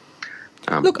suppose.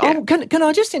 Look, yeah. Can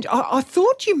I just? I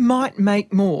thought you might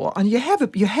make more, and you have a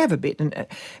bit, and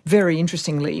very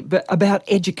interestingly, but about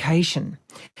education.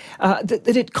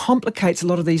 That it complicates a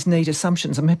lot of these neat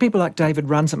assumptions. I mean, people like David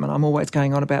Runciman, I'm always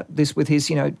going on about this with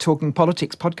his, Talking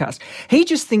Politics podcast. He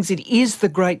just thinks it is the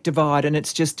great divide, and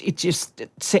it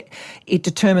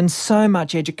determines so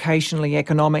much educationally,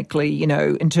 economically,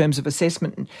 in terms of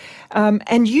assessment.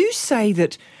 And you say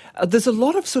that there's a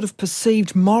lot of sort of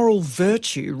perceived moral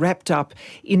virtue wrapped up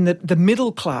in the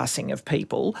middle classing of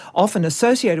people, often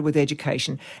associated with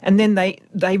education, and then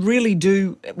they really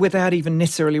do, without even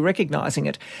necessarily recognising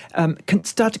it, can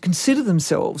start to consider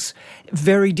themselves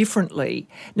very differently.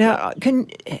 Now,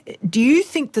 do you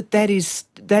think that is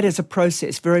a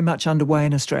process very much underway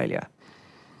in Australia?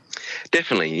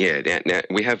 Definitely, yeah. Now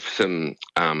we have some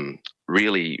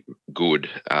really good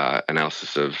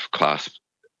analysis of class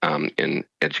in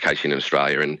education in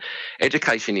Australia, and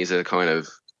education is a kind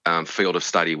of field of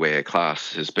study where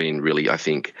class has been really, I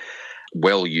think,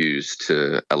 well used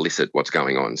to elicit what's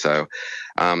going on. So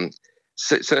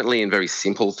certainly in very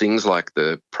simple things like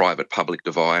the private-public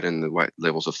divide and the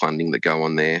levels of funding that go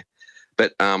on there.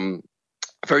 But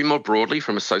very more broadly,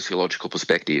 from a sociological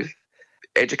perspective,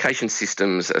 education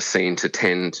systems are seen to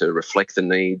tend to reflect the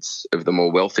needs of the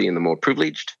more wealthy and the more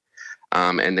privileged.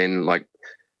 And then like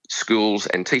schools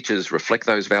and teachers reflect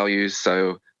those values.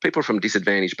 So people from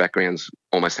disadvantaged backgrounds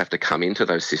almost have to come into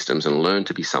those systems and learn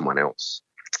to be someone else.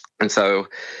 And so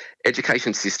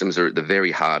education systems are at the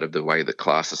very heart of the way that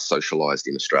class is socialised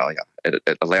in Australia.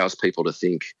 It allows people to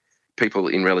think people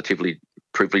in relatively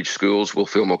privileged schools will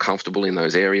feel more comfortable in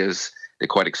those areas. They're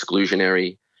quite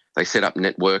exclusionary. They set up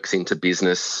networks into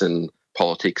business and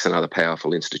politics and other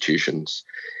powerful institutions.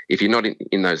 If you're not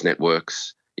in those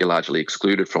networks, you're largely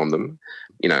excluded from them,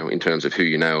 in terms of who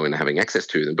you know and having access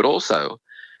to them. But also,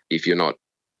 if you're not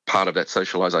part of that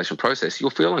socialisation process, you'll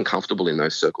feel uncomfortable in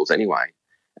those circles anyway.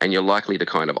 And you're likely to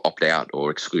kind of opt out or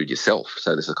exclude yourself.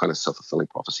 So there's a kind of self-fulfilling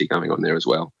prophecy going on there as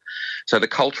well. So the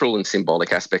cultural and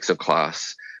symbolic aspects of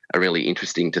class are really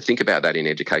interesting to think about that in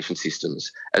education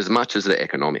systems as much as the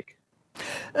economic.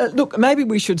 Look, maybe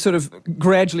we should sort of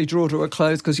gradually draw to a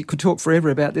close, because you could talk forever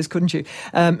about this, couldn't you,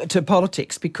 to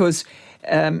politics, because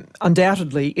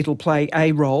undoubtedly it'll play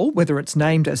a role, whether it's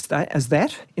named as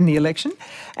that in the election.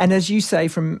 And as you say,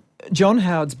 from John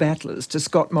Howard's Battlers to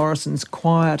Scott Morrison's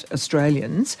Quiet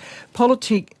Australians,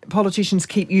 politicians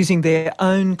keep using their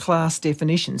own class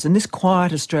definitions, and this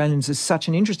Quiet Australians is such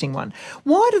an interesting one.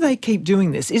 Why do they keep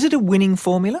doing this? Is it a winning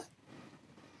formula?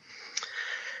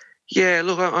 Yeah,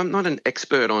 look, I'm not an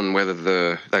expert on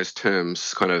whether those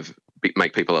terms kind of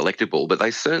make people electable, but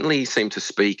they certainly seem to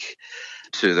speak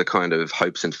to the kind of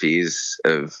hopes and fears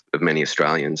of many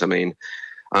Australians. I mean,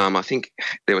 I think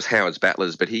there was Howard's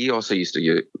Battlers, but he also used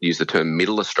to use the term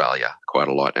Middle Australia quite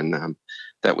a lot, and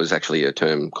that was actually a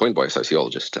term coined by a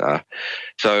sociologist.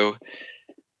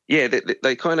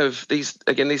 They kind of these.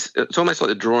 It's almost like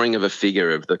the drawing of a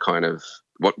figure of the kind of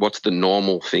what's the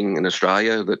normal thing in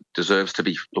Australia that deserves to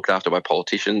be looked after by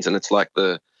politicians, and it's like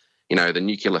the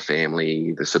nuclear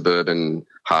family, the suburban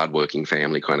hardworking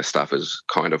family kind of stuff is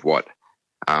kind of what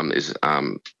is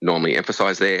normally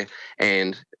emphasised there,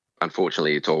 and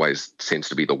unfortunately, it always tends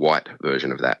to be the white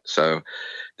version of that. So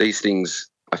these things,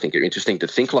 I think, are interesting to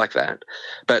think like that.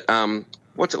 But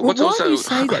why do you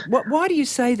say that? Why do you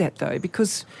say that, though?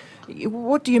 Because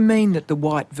what do you mean that the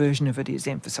white version of it is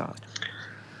emphasised?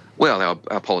 Well,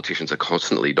 our politicians are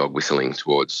constantly dog whistling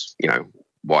towards,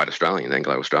 white Australians,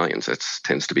 Anglo-Australians. That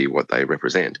tends to be what they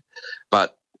represent.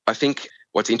 But I think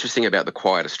what's interesting about the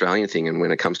Quiet Australian thing, and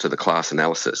when it comes to the class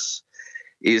analysis,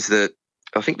 is that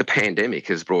I think the pandemic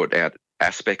has brought out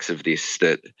aspects of this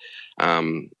that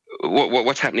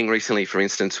what's happening recently, for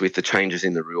instance, with the changes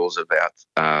in the rules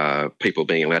about people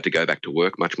being allowed to go back to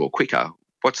work much more quicker.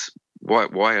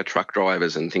 Why are truck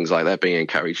drivers and things like that being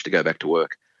encouraged to go back to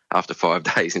work after 5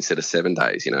 days instead of 7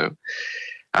 days,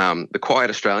 The Quiet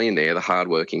Australian there, the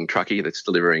hardworking truckie that's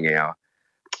delivering our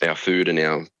food and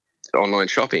our online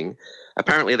shopping,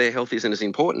 apparently their health isn't as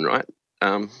important, right?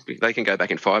 They can go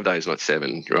back in 5 days, not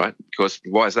 7, right? Because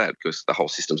why is that? Because the whole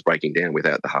system's breaking down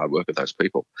without the hard work of those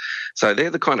people. So they're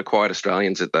the kind of Quiet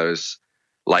Australians that those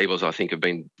labels, I think, have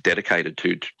been dedicated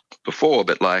to before.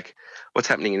 But like what's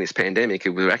happening in this pandemic,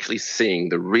 we're actually seeing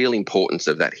the real importance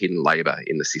of that hidden labour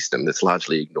in the system that's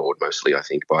largely ignored mostly, I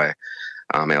think, by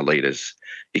our leaders.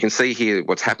 You can see here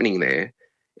what's happening there,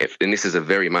 and this is a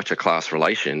very much a class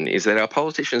relation, is that our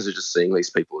politicians are just seeing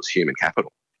these people as human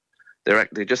capital. They're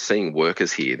just seeing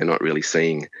workers here. They're not really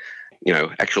seeing,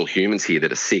 actual humans here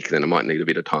that are sick, then it might need a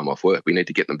bit of time off work. We need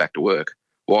to get them back to work.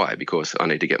 Why? Because I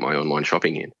need to get my online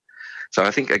shopping in. So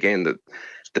I think, again, that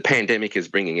the pandemic is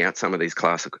bringing out some of these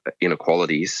class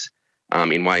inequalities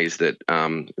in ways that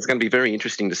it's going to be very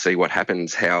interesting to see what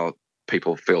happens, how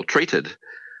people feel treated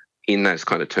in those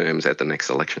kind of terms at the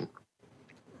next election.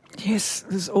 Yes,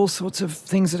 there's all sorts of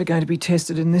things that are going to be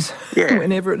tested in this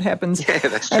whenever it happens. Yeah,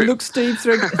 that's true. And look, Steve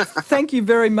Thread, thank you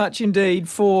very much indeed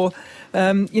for,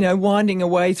 winding a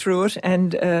way through it,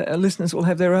 and listeners will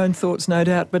have their own thoughts, no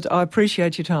doubt, but I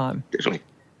appreciate your time. Definitely.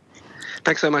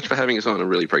 Thanks so much for having us on. I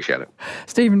really appreciate it.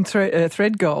 Stephen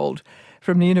Threadgold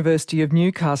from the University of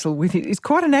Newcastle with it. It's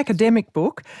quite an academic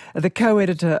book. The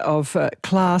co-editor of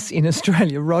Class in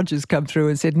Australia, Rogers, come through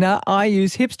and said, "No, I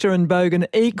use hipster and bogan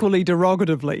equally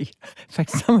derogatively." In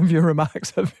fact, some of your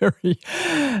remarks are very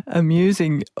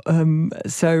amusing.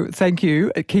 So thank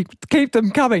you. Keep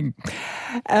them coming.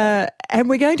 And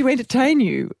we're going to entertain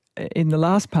you in the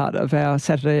last part of our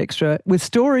Saturday Extra with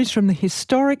stories from the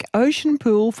historic Ocean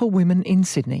Pool for Women in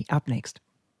Sydney. Up next.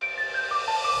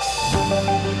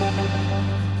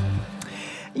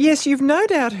 Yes, you've no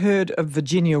doubt heard of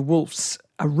Virginia Woolf's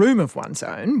A Room of One's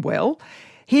Own. Well,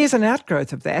 here's an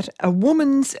outgrowth of that, a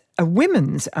women's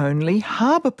only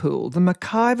harbour pool, the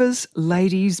McIvers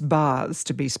Ladies Baths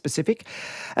to be specific,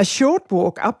 a short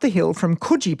walk up the hill from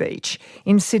Coogee Beach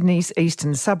in Sydney's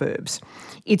eastern suburbs.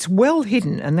 It's well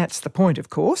hidden, and that's the point, of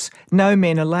course. No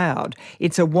men allowed.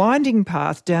 It's a winding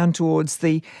path down towards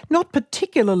the not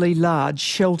particularly large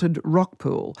sheltered rock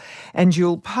pool. And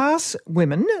you'll pass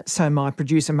women, so my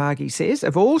producer Margie says,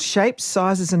 of all shapes,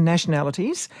 sizes and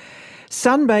nationalities,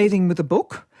 sunbathing with a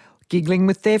book, giggling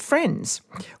with their friends.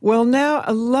 Well, now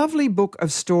a lovely book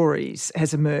of stories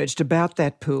has emerged about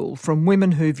that pool from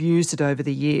women who've used it over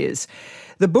the years.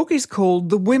 The book is called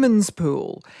The Women's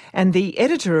Pool, and the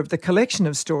editor of the collection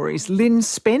of stories, Lynn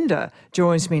Spender,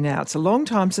 joins me now. It's a long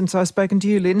time since I've spoken to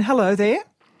you, Lynn. Hello there.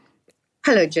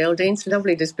 Hello, Geraldine. It's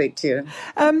lovely to speak to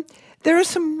you. There are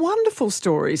some wonderful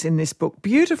stories in this book,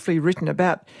 beautifully written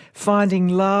about finding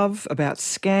love, about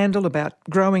scandal, about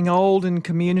growing old in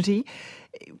community.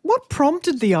 What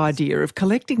prompted the idea of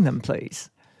collecting them, please?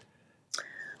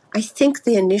 I think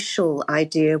the initial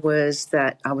idea was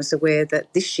that I was aware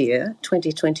that this year,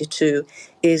 2022,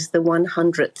 is the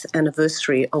 100th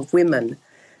anniversary of women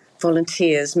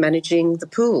volunteers managing the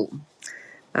pool.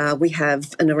 We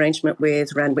have an arrangement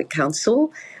with Randwick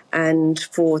Council, and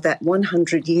for that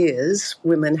 100 years,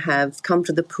 women have come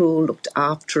to the pool, looked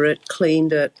after it,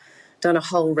 cleaned it, done a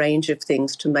whole range of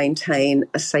things to maintain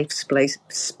a safe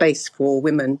space for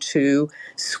women to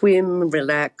swim,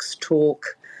 relax,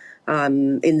 talk.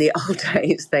 In the old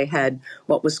days, they had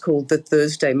what was called the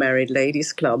Thursday Married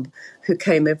Ladies Club, who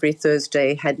came every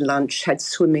Thursday, had lunch, had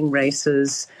swimming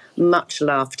races, much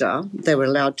laughter. They were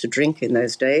allowed to drink in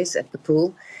those days at the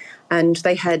pool. And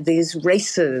they had these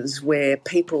races where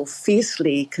people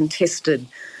fiercely contested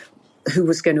who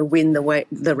was going to win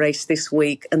the race this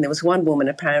week. And there was one woman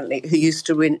apparently who used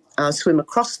to swim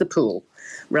across the pool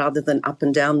rather than up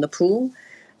and down the pool.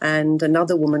 And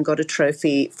another woman got a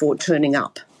trophy for turning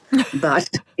up.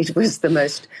 But it was the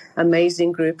most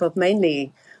amazing group of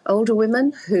mainly older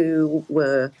women who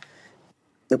were,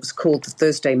 it was called the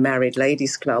Thursday Married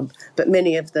Ladies Club, but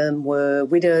many of them were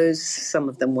widows, some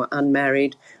of them were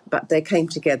unmarried, but they came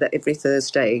together every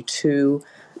Thursday to,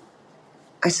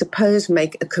 I suppose,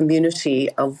 make a community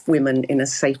of women in a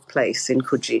safe place in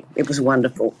Coogee. It was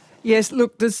wonderful. Yes,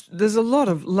 look, there's a lot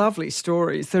of lovely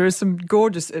stories. There is some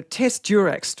gorgeous Tess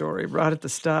Durack's story right at the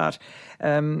start.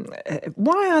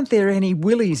 Why aren't there any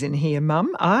willies in here,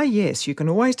 Mum? Ah, yes, you can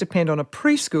always depend on a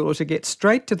preschooler to get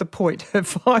straight to the point. Her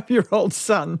 5-year-old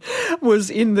son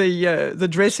was in the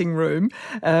dressing room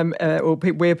or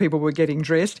where people were getting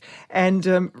dressed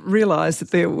and realised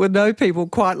that there were no people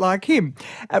quite like him.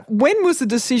 When was the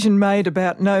decision made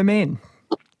about no men?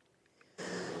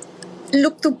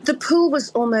 Look, the pool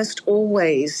was almost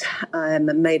always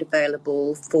made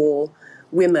available for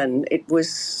women. It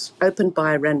was opened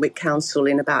by Randwick Council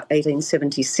in about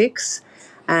 1876,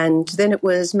 and then it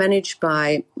was managed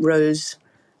by Rose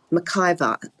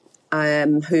McIver,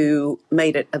 who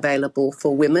made it available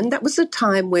for women. That was a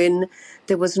time when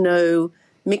there was no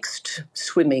mixed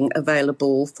swimming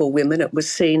available for women. It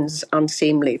was seen as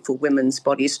unseemly for women's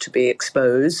bodies to be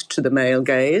exposed to the male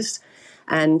gaze.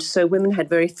 And so women had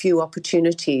very few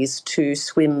opportunities to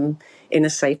swim in a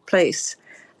safe place.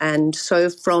 And so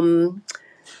from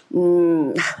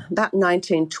about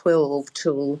 1912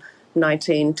 till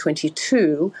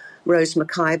 1922, Rose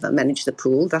McIver managed the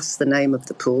pool, thus the name of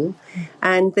the pool.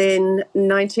 And then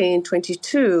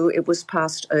 1922, it was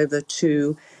passed over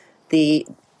to the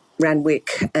Randwick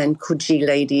and Coogee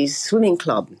Ladies Swimming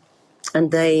Club.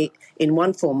 And they, in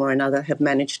one form or another, have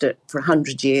managed it for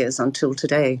 100 years until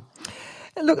today.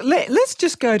 Look, let's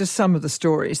just go to some of the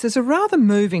stories. There's a rather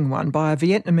moving one by a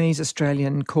Vietnamese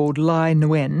Australian called Lai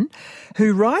Nguyen,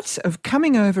 who writes of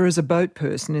coming over as a boat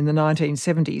person in the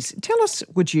 1970s. Tell us,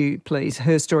 would you please,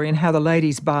 her story and how the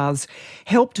ladies' baths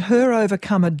helped her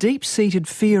overcome a deep-seated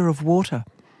fear of water.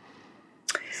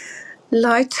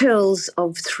 Lai tells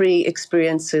of 3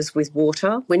 experiences with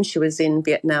water when she was in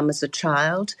Vietnam as a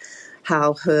child,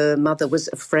 how her mother was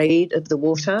afraid of the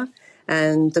water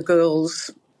and the girls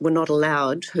were not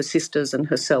allowed, her sisters and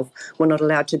herself, were not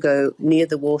allowed to go near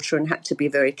the water and had to be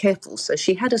very careful. So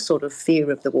she had a sort of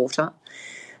fear of the water.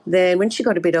 Then when she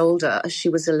got a bit older, she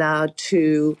was allowed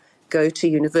to go to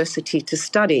university to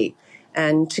study.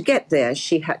 And to get there,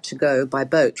 she had to go by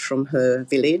boat from her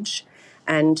village.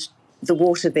 And the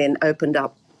water then opened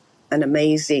up an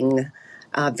amazing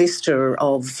vista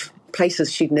of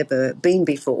places she'd never been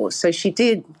before. So she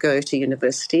did go to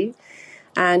university.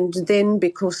 And then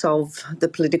because of the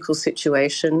political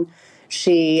situation,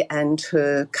 she and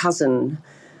her cousin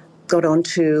got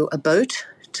onto a boat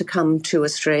to come to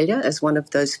Australia as one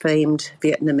of those famed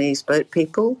Vietnamese boat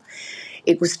people.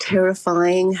 It was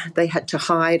terrifying. They had to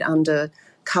hide under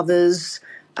covers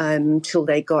till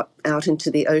they got out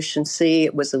into the ocean sea.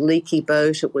 It was a leaky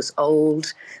boat. It was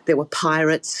old. There were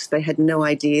pirates. They had no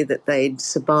idea that they'd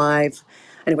survive.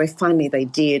 Anyway, finally they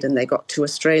did, and they got to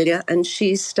Australia, and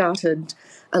she started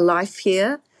a life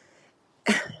here,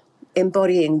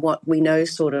 embodying what we know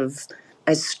sort of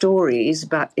as stories,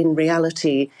 but in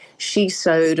reality, she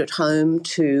sewed at home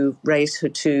to raise her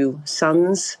 2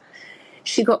 sons.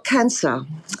 She got cancer,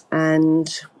 and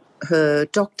her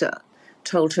doctor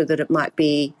told her that it might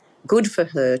be good for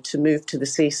her to move to the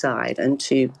seaside and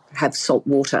to have salt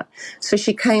water. So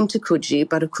she came to Coogee,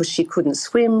 but of course she couldn't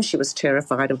swim. She was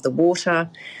terrified of the water.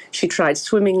 She tried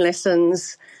swimming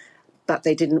lessons, but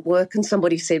they didn't work. And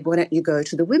somebody said, why don't you go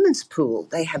to the women's pool?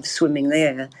 They have swimming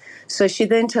there. So she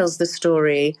then tells the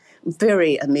story,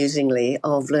 very amusingly,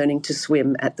 of learning to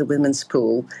swim at the women's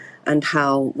pool, and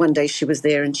how one day she was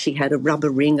there and she had a rubber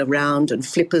ring around and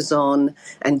flippers on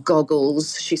and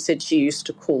goggles. She said she used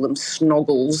to call them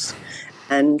snoggles.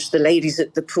 And the ladies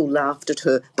at the pool laughed at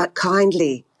her, but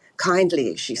kindly,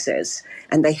 she says.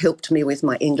 And they helped me with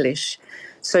my English.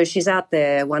 So she's out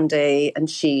there one day and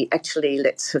she actually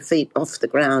lets her feet off the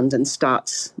ground and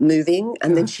starts moving.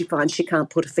 And then she finds she can't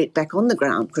put her feet back on the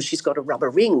ground because she's got a rubber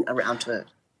ring around her.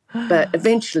 But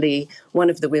eventually one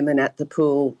of the women at the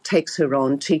pool takes her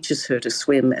on, teaches her to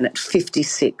swim, and at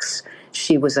 56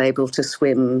 she was able to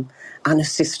swim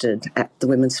unassisted at the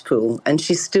women's pool. And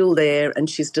she's still there and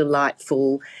she's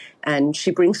delightful, and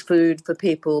she brings food for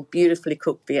people, beautifully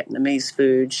cooked Vietnamese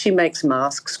food. She makes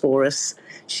masks for us.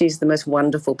 She's the most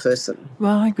wonderful person.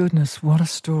 My goodness, what a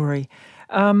story.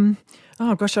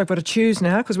 Oh, gosh, I've got to choose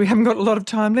now because we haven't got a lot of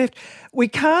time left. We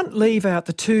can't leave out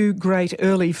the 2 great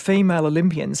early female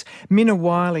Olympians, Minna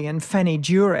Wiley and Fanny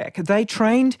Durack. They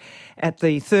trained at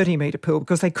the 30-metre pool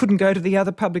because they couldn't go to the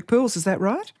other public pools. Is that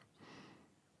right?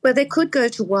 Well, they could go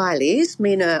to Wiley's.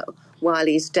 Minna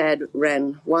Wiley's dad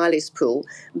ran Wiley's pool,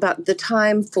 but the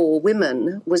time for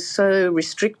women was so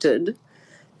restricted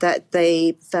that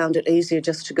they found it easier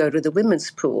just to go to the women's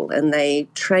pool, and they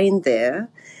trained there.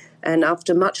 And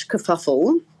after much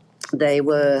kerfuffle, they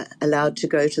were allowed to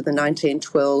go to the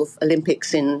 1912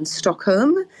 Olympics in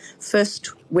Stockholm,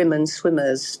 first women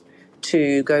swimmers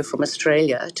to go from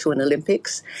Australia to an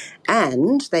Olympics,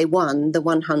 and they won the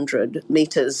 100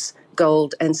 metres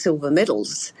gold and silver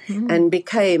medals and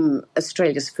became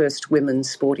Australia's first women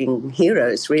sporting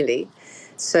heroes, really.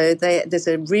 So there's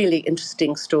a really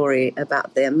interesting story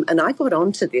about them. And I got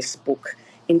onto this book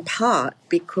in part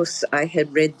because I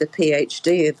had read the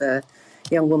PhD of a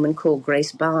young woman called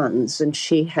Grace Barnes, and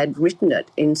she had written it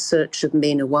in search of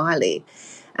Minna Wiley.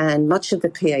 And much of the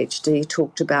PhD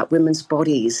talked about women's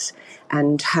bodies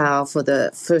and how for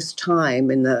the first time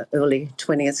in the early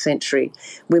 20th century,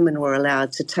 women were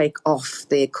allowed to take off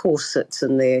their corsets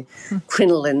and their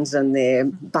crinolines and their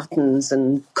buttons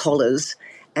and collars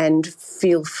and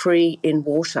feel free in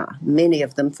water, many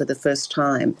of them for the first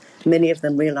time, many of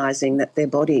them realising that their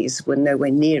bodies were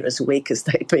nowhere near as weak as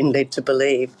they'd been led to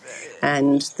believe.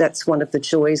 And that's one of the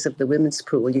joys of the women's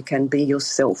pool. You can be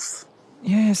yourself.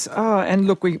 Yes. Oh, and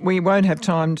look, we won't have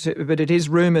time to, but it is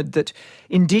rumoured that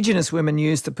Indigenous women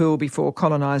used the pool before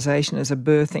colonisation as a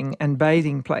birthing and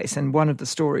bathing place. And one of the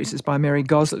stories is by Mary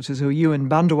Goslett, who's a Yuin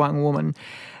Bundawang woman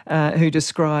who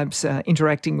describes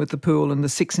interacting with the pool in the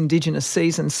 6 Indigenous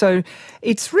seasons. So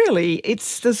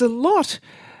there's a lot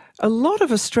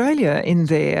of Australia in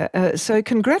there. So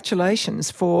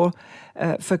congratulations for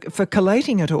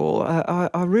collating it all.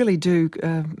 I really do.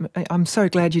 I'm so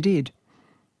glad you did.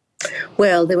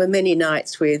 Well, there were many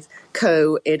nights with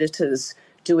co-editors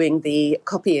doing the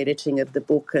copy editing of the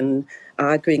book and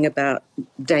arguing about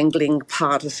dangling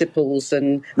participles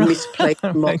and misplaced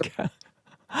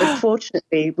But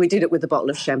fortunately, we did it with a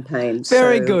bottle of champagne.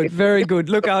 Very good.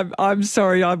 Look, I'm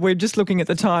sorry, we're just looking at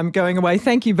the time going away.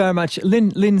 Thank you very much,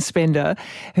 Lynn Spender,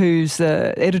 who's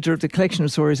editor of the collection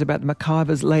of stories about the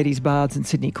McIvors ladies' baths in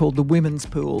Sydney called The Women's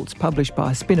Pools, published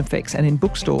by Spinifex and in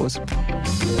bookstores.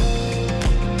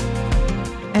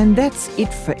 And that's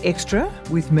it for Extra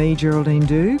with me, Geraldine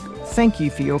Doogue. Thank you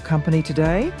for your company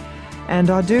today, and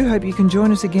I do hope you can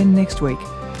join us again next week.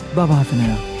 Bye-bye for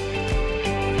now.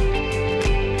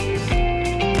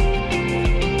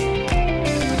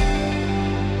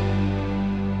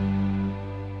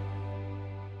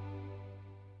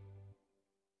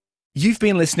 You've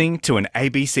been listening to an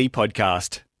ABC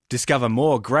podcast. Discover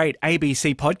more great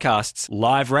ABC podcasts,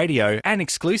 live radio, and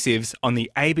exclusives on the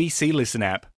ABC Listen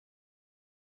app.